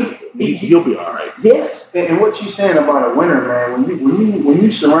 he'll be all right. Yes. And what you're saying about a winner, man, when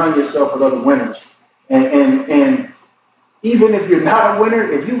you surround yourself with other winners, and even if you're not a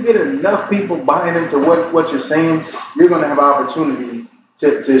winner, if you get enough people buying into what you're saying, you're going to have an opportunity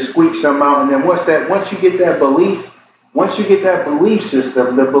to squeak something out. And then once you get that belief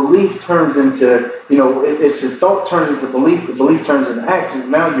system, the belief turns into, it's the thought turns into belief, the belief turns into action.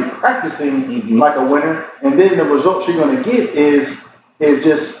 Now you're practicing like a winner, and then the results you're going to get is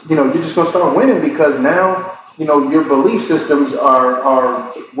just, you're just going to start winning because now, your belief systems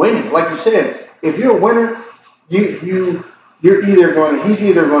are winning. Like you said, if you're a winner, he's either going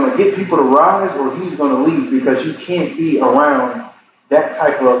to get people to rise or he's going to leave because you can't be around that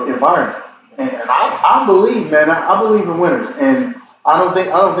type of environment. And I believe, man, I believe in winners, and I don't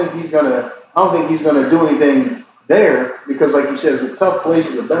think he's gonna do anything there because, like you said, it's a tough place.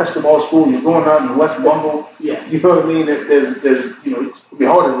 It's a basketball school. You're going out in West Bungle. Yeah. You know what I mean? There's it's be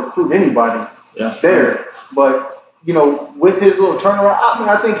hard to recruit anybody there. But with his little turnaround,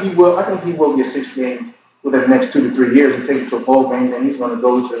 I think he will get 6 games within the next 2 to 3 years and take it to a bowl game. And he's going to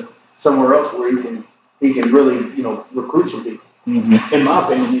go to somewhere else where he can really recruit some people. Mm-hmm. In my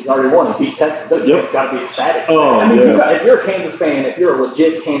opinion, he's already won. He beat Texas. It's got to be ecstatic. If you're a Kansas fan, if you're a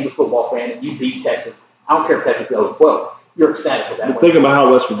legit Kansas football fan, and you beat Texas, I don't care if Texas goes 12. You're ecstatic with that. Think about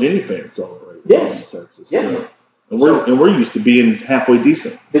how West Virginia fans celebrate. Yes. Texas. Yes. So, and we're used to being halfway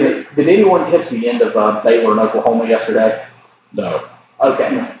decent. Did anyone catch the end of Baylor and Oklahoma yesterday? No.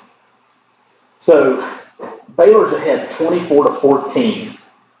 Okay. So Baylor's ahead 24-14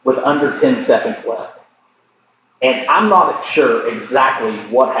 with under 10 seconds left. And I'm not sure exactly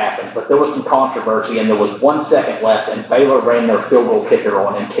what happened, but there was some controversy, and there was 1 second left, and Baylor ran their field goal kicker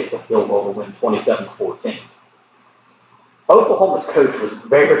on and kicked the field goal to win 27-14. Oklahoma's coach was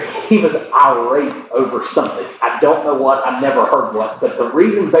irate over something. I don't know what, I've never heard what, but the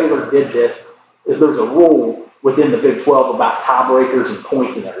reason Baylor did this is there's a rule within the Big 12 about tiebreakers and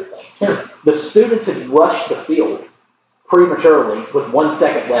points and everything. The students had rushed the field prematurely with 1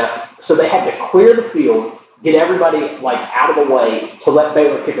 second left, so they had to clear the field, get everybody out of the way to let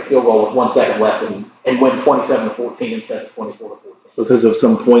Baylor kick a field goal with 1 second left and win 27-14 instead of 24-14. Because of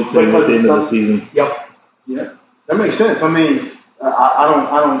some point thing at the end of the season. Yep. Yeah, that makes sense. I mean, I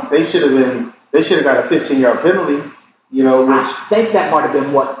don't. They should have got a 15-yard penalty. Which I think that might have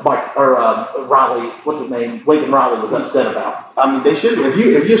been what Riley, what's his name, Lincoln Riley was upset about. I mean, they should.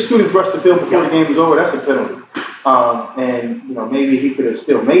 If your students rush the field before the game is over, that's a penalty. And maybe he could have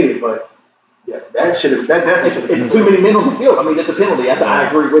still made it, but. Yeah, that should have. It's too many men on the field. I mean, it's a penalty. I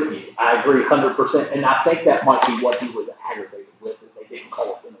agree with you. I agree 100%. And I think that might be what he was aggravated with, is they didn't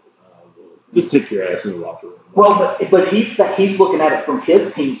call a penalty. Just take your ass in the locker room. Well, but he's looking at it from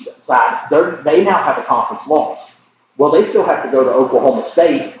his team's side. They now have a conference loss. Well, they still have to go to Oklahoma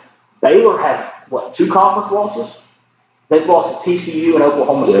State. Baylor has 2 conference losses. They've lost to TCU and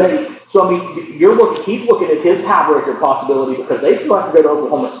Oklahoma Yeah. State. So, I mean, he's looking at his tiebreaker possibility because they still have to go to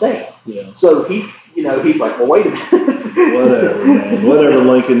Oklahoma State. Yeah. So he's like, well, wait a minute. Whatever, man. Whatever,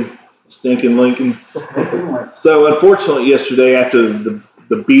 Lincoln. Stinking Lincoln. So, unfortunately, yesterday, after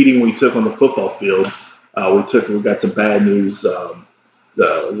the beating we took on the football field, we got some bad news.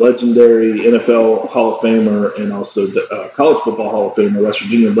 The legendary NFL Hall of Famer and also the college football Hall of Famer, West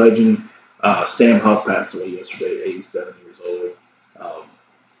Virginia legend, Sam Huff passed away yesterday at 87 years old.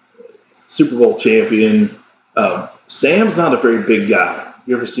 Super Bowl champion. Sam's not a very big guy.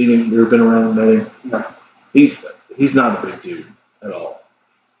 You ever seen him? You ever been around him? No. He's not a big dude at all.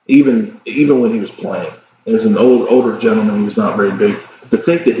 Even when he was playing. As an older gentleman, he was not very big. To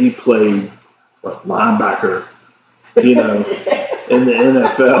think that he played linebacker, in the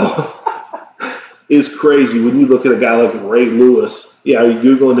NFL is crazy. When you look at a guy like Ray Lewis, are you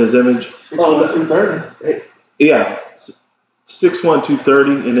Googling his image? 6'1", 230. Yeah, 6'1",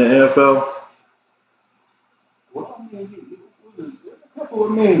 230 in the NFL. Well, I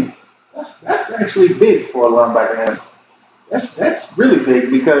mean, that's actually big for a linebacker. That's really big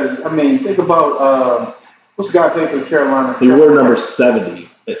because, I mean, think about what's the guy playing for Carolina? He wore number 70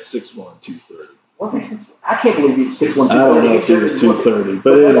 at 6'1", 230. I can't believe he was 6'1", 230. I don't know if he was 230,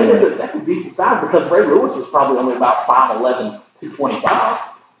 but anyway. That's a decent size because Ray Lewis was probably only about 5'11", 225.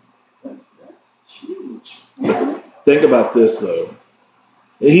 That's huge. Think about this though.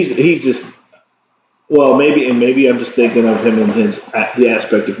 He's just maybe I'm just thinking of him in the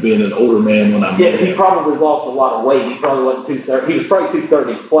aspect of being an older man when I met him. He probably lost a lot of weight. He probably wasn't 230. He was probably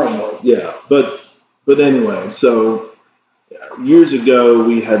 230 playing weight. Yeah, but anyway, so years ago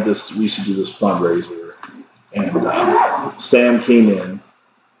we used to do this fundraiser, and Sam came in,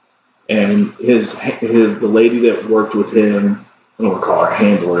 and the lady that worked with him, I don't want to call her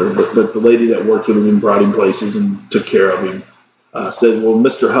handler, but the lady that worked with him and brought him places and took care of him, said, well,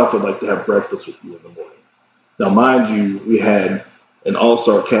 Mr. Huff would like to have breakfast with you in the morning. Now, mind you, we had an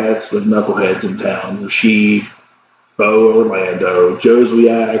all-star cast of knuckleheads in town, Rasheed, Bo Orlando, Joe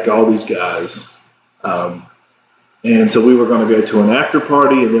Zwiak, all these guys. And so we were going to go to an after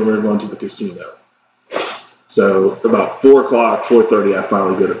party, and then we were going to the casino. So about 4 o'clock, 4:30, I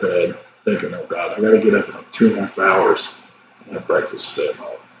finally go to bed, thinking, oh, God, I got to get up in like 2.5 hours and have breakfast with Sam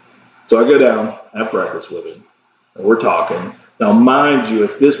Huff. So I go down, have breakfast with him, and we're talking. Now, mind you,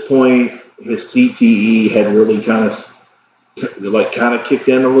 at this point, his CTE had really kind of kicked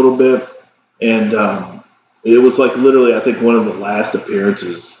in a little bit. And it was like literally, I think one of the last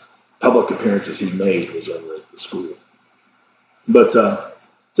public appearances he made was over at the school. But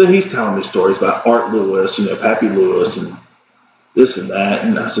so he's telling me stories about Art Lewis, Pappy Lewis and this and that.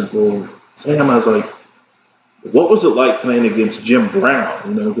 And I said, well, Sam, I was like, what was it like playing against Jim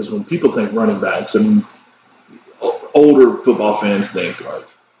Brown? Because when people think running backs, I mean, older football fans think like,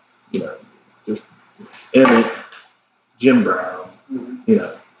 just Emmett, Jim Brown,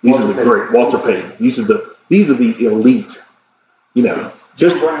 these are the great, Walter Payton. These are the elite,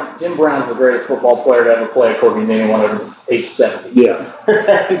 Jim Brown's the greatest football player to ever play, according to anyone over the age of 70. Yeah.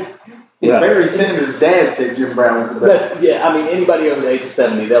 Barry Sanders' dad said Jim Brown was the best. I mean, anybody over the age of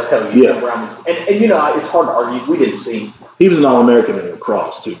 70, they'll tell you Jim Brown was. And it's hard to argue. We didn't see him. He was an All-American in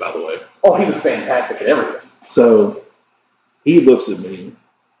lacrosse, too, by the way. Oh, he was fantastic at everything. So he looks at me,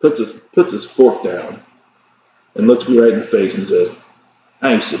 puts his fork down, and looks me right in the face and says,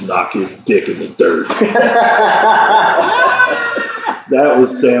 I used to knock his dick in the dirt. That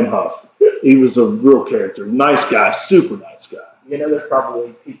was Sam Huff. He was a real character. Nice guy, super nice guy. There's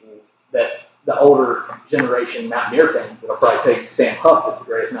probably people that the older generation Mountaineer fans that'll probably take Sam Huff as the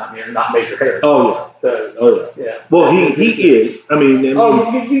greatest Mountaineer, not Major Harris. Oh, yeah. Yeah. Well, he is. I mean, and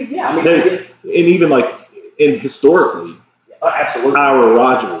even like, historically, absolutely, Ira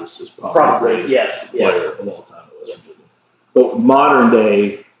Rodgers is probably the greatest player of all time. But modern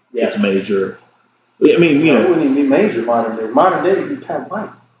day, it's Major. I mean, it wouldn't even be Major modern day. Modern day would be Pat White.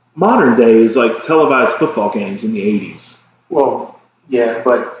 Modern day is like televised football games in the 80s. Well, yeah,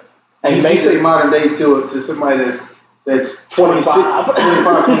 but you may say modern day to somebody that's 25,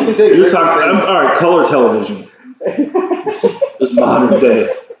 26. You're talking, all right, color television is modern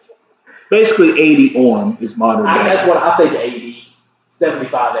day. Basically, 80 on is modern day. That's what I think. 80,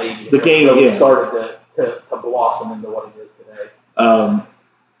 75, 80. The game really started to blossom into what it is today.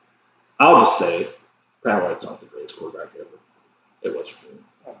 I'll just say, Pat White's not the greatest quarterback ever. It was for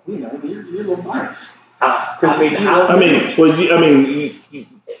me. You're a little biased. That's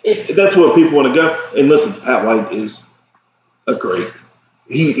what people want to go. And listen, Pat White is a great.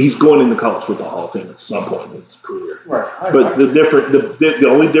 He's going in the College Football Hall of Fame at some point in his career. Right. But the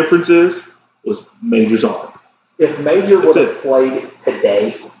only difference is was Major's arm. If Major would have played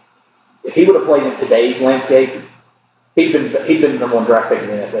today, if he would have played in today's landscape, he'd been the number one draft pick in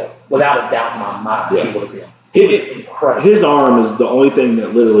the NFL. Without a doubt in my mind, he would have been. Incredible. His arm is the only thing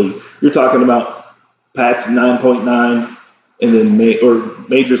that literally, you're talking about Pat's 9.9 and then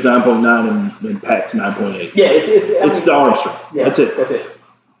Major's 9.9 and then Pat's 9.8. Yeah, it's the arm strength. Yeah, That's it. That's it.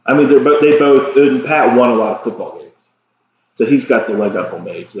 I mean, they both, and Pat won a lot of football games. So he's got the leg up on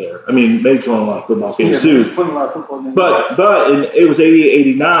Mage there. I mean, Mage won a lot of football games too. But it was 88,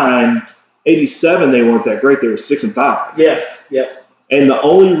 89, 87, they weren't that great. They were 6-5. Yes. And the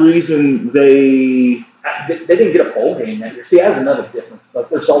only reason they didn't get a bowl game that year. See, that's another difference. Like,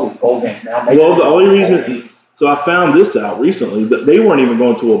 there's all these bowl games now. Well, the only reason, so I found this out recently, that they weren't even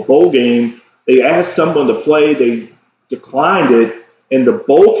going to a bowl game. They asked someone to play. They declined it. And the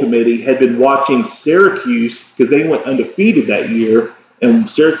bowl committee had been watching Syracuse because they went undefeated that year. And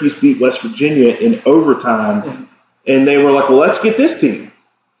Syracuse beat West Virginia in overtime. Mm-hmm. And they were like, well, let's get this team.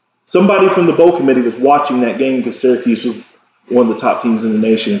 Somebody from the bowl committee was watching that game because Syracuse was one of the top teams in the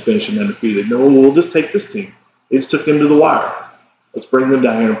nation and finishing undefeated. No, we'll just take this team. They just took them to the wire. Let's bring them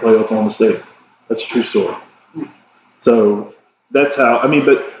down here and play Oklahoma State. That's a true story. So that's how, I mean,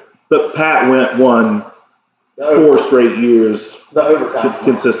 but Pat won 4 straight years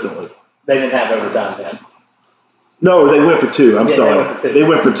consistently. They didn't have overtime then. No, they went for 2. I'm sorry. They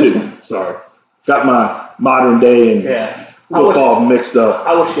went for 2. Sorry. Got my modern day and football mixed up.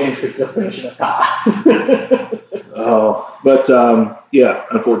 I wish games could still finish in a tie. But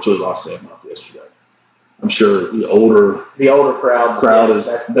unfortunately lost Sam off yesterday. I'm sure the older crowd is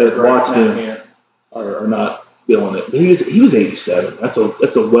that watched him are not feeling it. He was 87. That's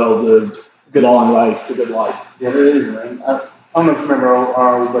a well-lived, long life. It's a good life. Yeah, it is, man. I don't know if you remember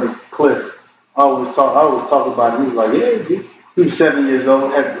our old buddy Cliff. I always talk about him. He was like, yeah, he was 7 years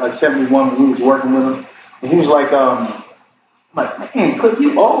old, had like 71 when he was working with him. And he was like, man, Cliff,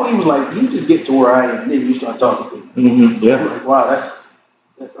 you old. He was like, you just get to where I am, and then you start talking to me. Mm-hmm. Yeah. Like, wow,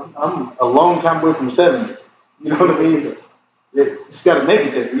 I'm a long time away from 70. You know what I mean? You just got to make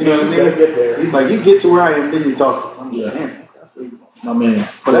it there. You know what I mean? Get there. He's like, you get to where I am, then you talk to me. My man.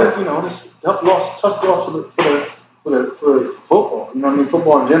 But that's that's tough loss for football. You know what I mean?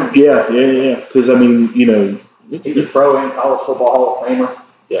 Football in general. Yeah. Because I mean, he's a pro and college football Hall of Famer.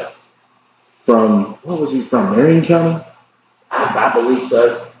 Yeah. From what was he from? Marion County? I believe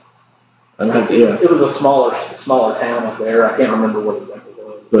so. It was a smaller town up there. I can't remember what exactly it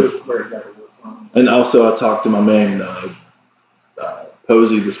was. Where exactly it was from. And also, I talked to my man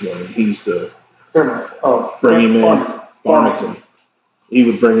Posey this morning. He used to bring him in Farmington. He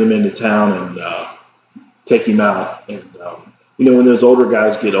would bring him into town and take him out. And when those older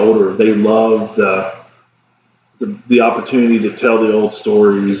guys get older, they love the opportunity to tell the old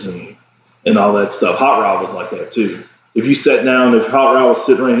stories and all that stuff. Hot Rod was like that too. If you sat down, if Hot Rod was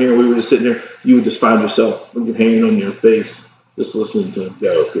sitting right here and we were just sitting here, you would just find yourself with your hand on your face, just listening to him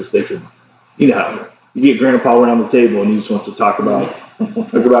go, because they can, you get Grandpa around the table and he just wants to talk about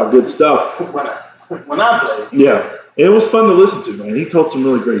good stuff. When I played. Yeah. And it was fun to listen to, man. He told some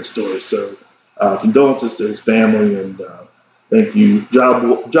really great stories. So condolences to his family and thank you. Job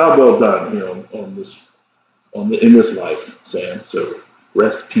well done here in this life, Sam. So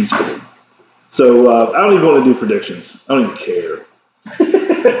rest peacefully. So I don't even want to do predictions. I don't even care.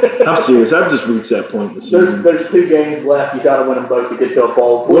 I'm serious. I've just reached that point in the season. There's 2 games left. You got to win them both to get to a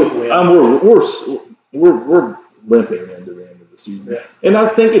bowl. We're limping into the end of the season, and I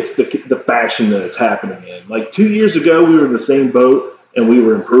think it's the fashion that it's happening in. Like 2 years ago, we were in the same boat and we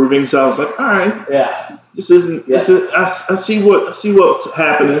were improving. So I was like, all right, this isn't. Yeah. I see what's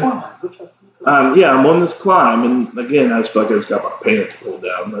happening. I'm on this climb, and again, I just feel like I just got my pants pulled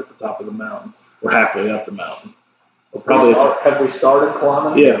down. We're at the top of the mountain. We're halfway up the mountain. Have we started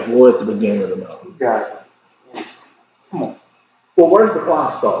climbing? Yeah, we're at the beginning of the mountain. Guys, come on. Well, where's the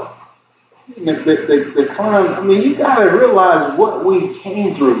climb start? The climb. I mean, you got to realize what we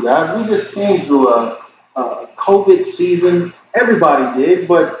came through, guys. We just came through a COVID season. Everybody did,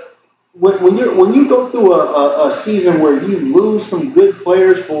 but when you go through a season where you lose some good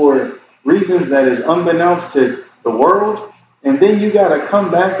players for reasons that is unbeknownst to the world, and then you got to come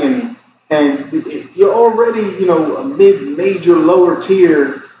back and you're already a mid-major lower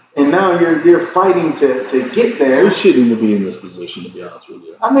tier, and now you're fighting to get there. We shouldn't even be in this position, to be honest with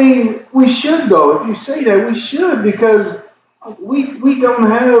you. I mean, we should though. If you say that, we should, because we don't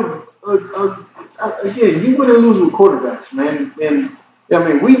have again. You win and lose with quarterbacks, man. And I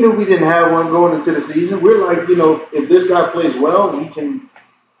mean, we knew we didn't have one going into the season. We're like, if this guy plays well, we can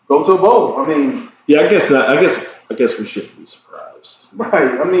go to a bowl. I mean, yeah, I guess we shouldn't be surprised. Coast.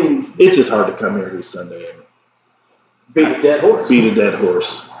 Right. I mean, it's just hard to come here every Sunday and beat a dead horse. Beat a dead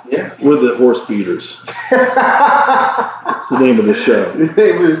horse. Yeah. We're the horse beaters. That's the name of the show. The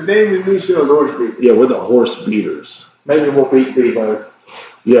name of the new show is Horse Beaters. Yeah, we're the horse beaters. Maybe we'll beat Bevo.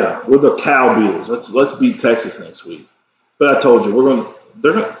 Yeah, we're the cow beaters. Let's beat Texas next week. But I told you,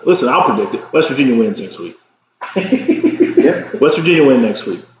 they're gonna listen, I'll predict it. West Virginia wins next week. Yeah. West Virginia win next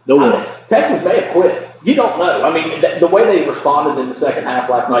week. They'll win. Texas may have quit. You don't know. I mean, the way they responded in the second half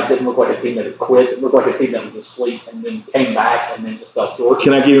last night didn't look like a team that had quit. It looked like a team that was asleep and then came back and then just fell short.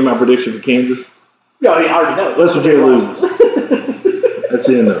 Can I give you my prediction for Kansas? Yeah, I mean, I already know. West Virginia loses. That's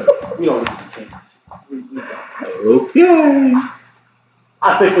the end of it. We don't lose to Kansas. Okay.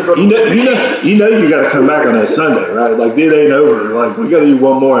 I think they're going to you got to come back on that Sunday, right? Like, it ain't over. Like, we got to do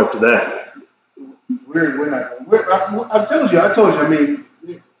one more after that. We're not. I told you. I mean,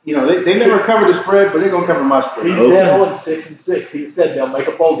 you know, they never cover the spread, but they're gonna cover my spread. He's dead on 6-6. He said they'll make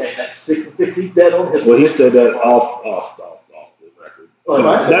a bowl game. That's 6-6. He's dead on his. Well, he said that off the record.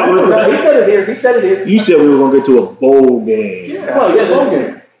 He said it here. You said we were gonna get to a bowl game. Yeah, bowl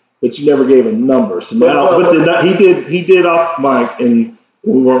game. But you never gave a number. So now, he did off mic and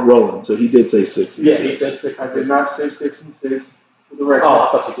we weren't rolling. So he did say 6-6. Yeah, he said 6. I did not say 6-6 for the record. Oh,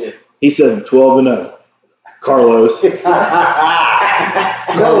 I thought you did. He said 12-0. Carlos.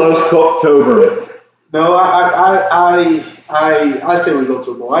 Carlos Coburn. No, I say we go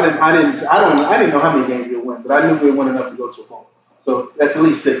to a bowl. I didn't know how many games we'll win, but I knew we'd win enough to go to a bowl. So that's at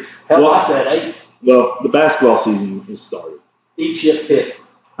least 6. Hell, I said 8. Well, the basketball season is started. Each shift hit.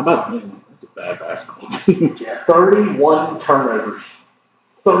 How about, man, that's a bad basketball team. 31 turnovers.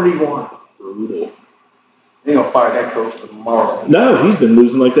 31. Brutal. They're going to fire that coach tomorrow. No, he's been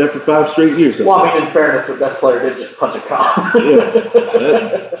losing like that for 5 straight years. Well, I mean, in fairness, the best player did just punch a cop.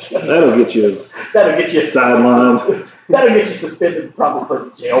 That'll get you sidelined. That'll get you suspended, probably put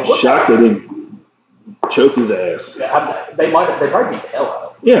in jail. Shocked they didn't choke his ass. Yeah, they probably beat the hell out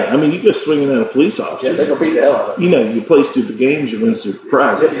of him. Yeah, I mean, you go swinging at a police officer. Yeah, they're going to beat the hell out of him. You know, you play stupid games, you win stupid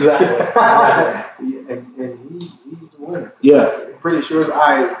prizes. Exactly. and he's the winner. Yeah. Pretty sure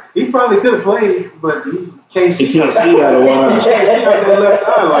he probably could have played, but he can't see. He can't see out of one eye. He can't see out that left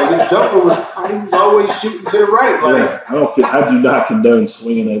eye. Like his jumper he was always shooting to the right. Like, yeah, I do not condone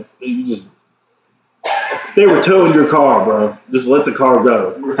swinging at. They were towing your car, bro. Just let the car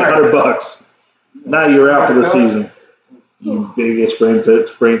go. It's $100. Now you're out for the season. You biggest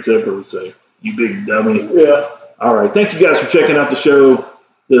Francis ever would say. You big dummy. Yeah. All right. Thank you guys for checking out the show.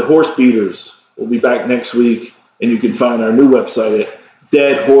 The Horse Beaters. We'll be back next week. And you can find our new website at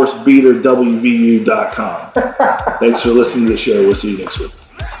deadhorsebeaterwvu.com. Thanks for listening to the show. We'll see you next week.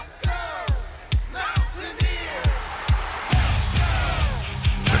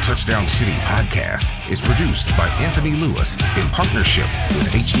 The Touchdown City podcast is produced by Anthony Lewis in partnership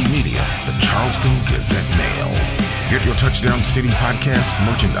with HD Media, the Charleston Gazette Mail. Get your Touchdown City podcast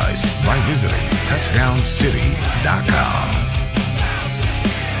merchandise by visiting touchdowncity.com.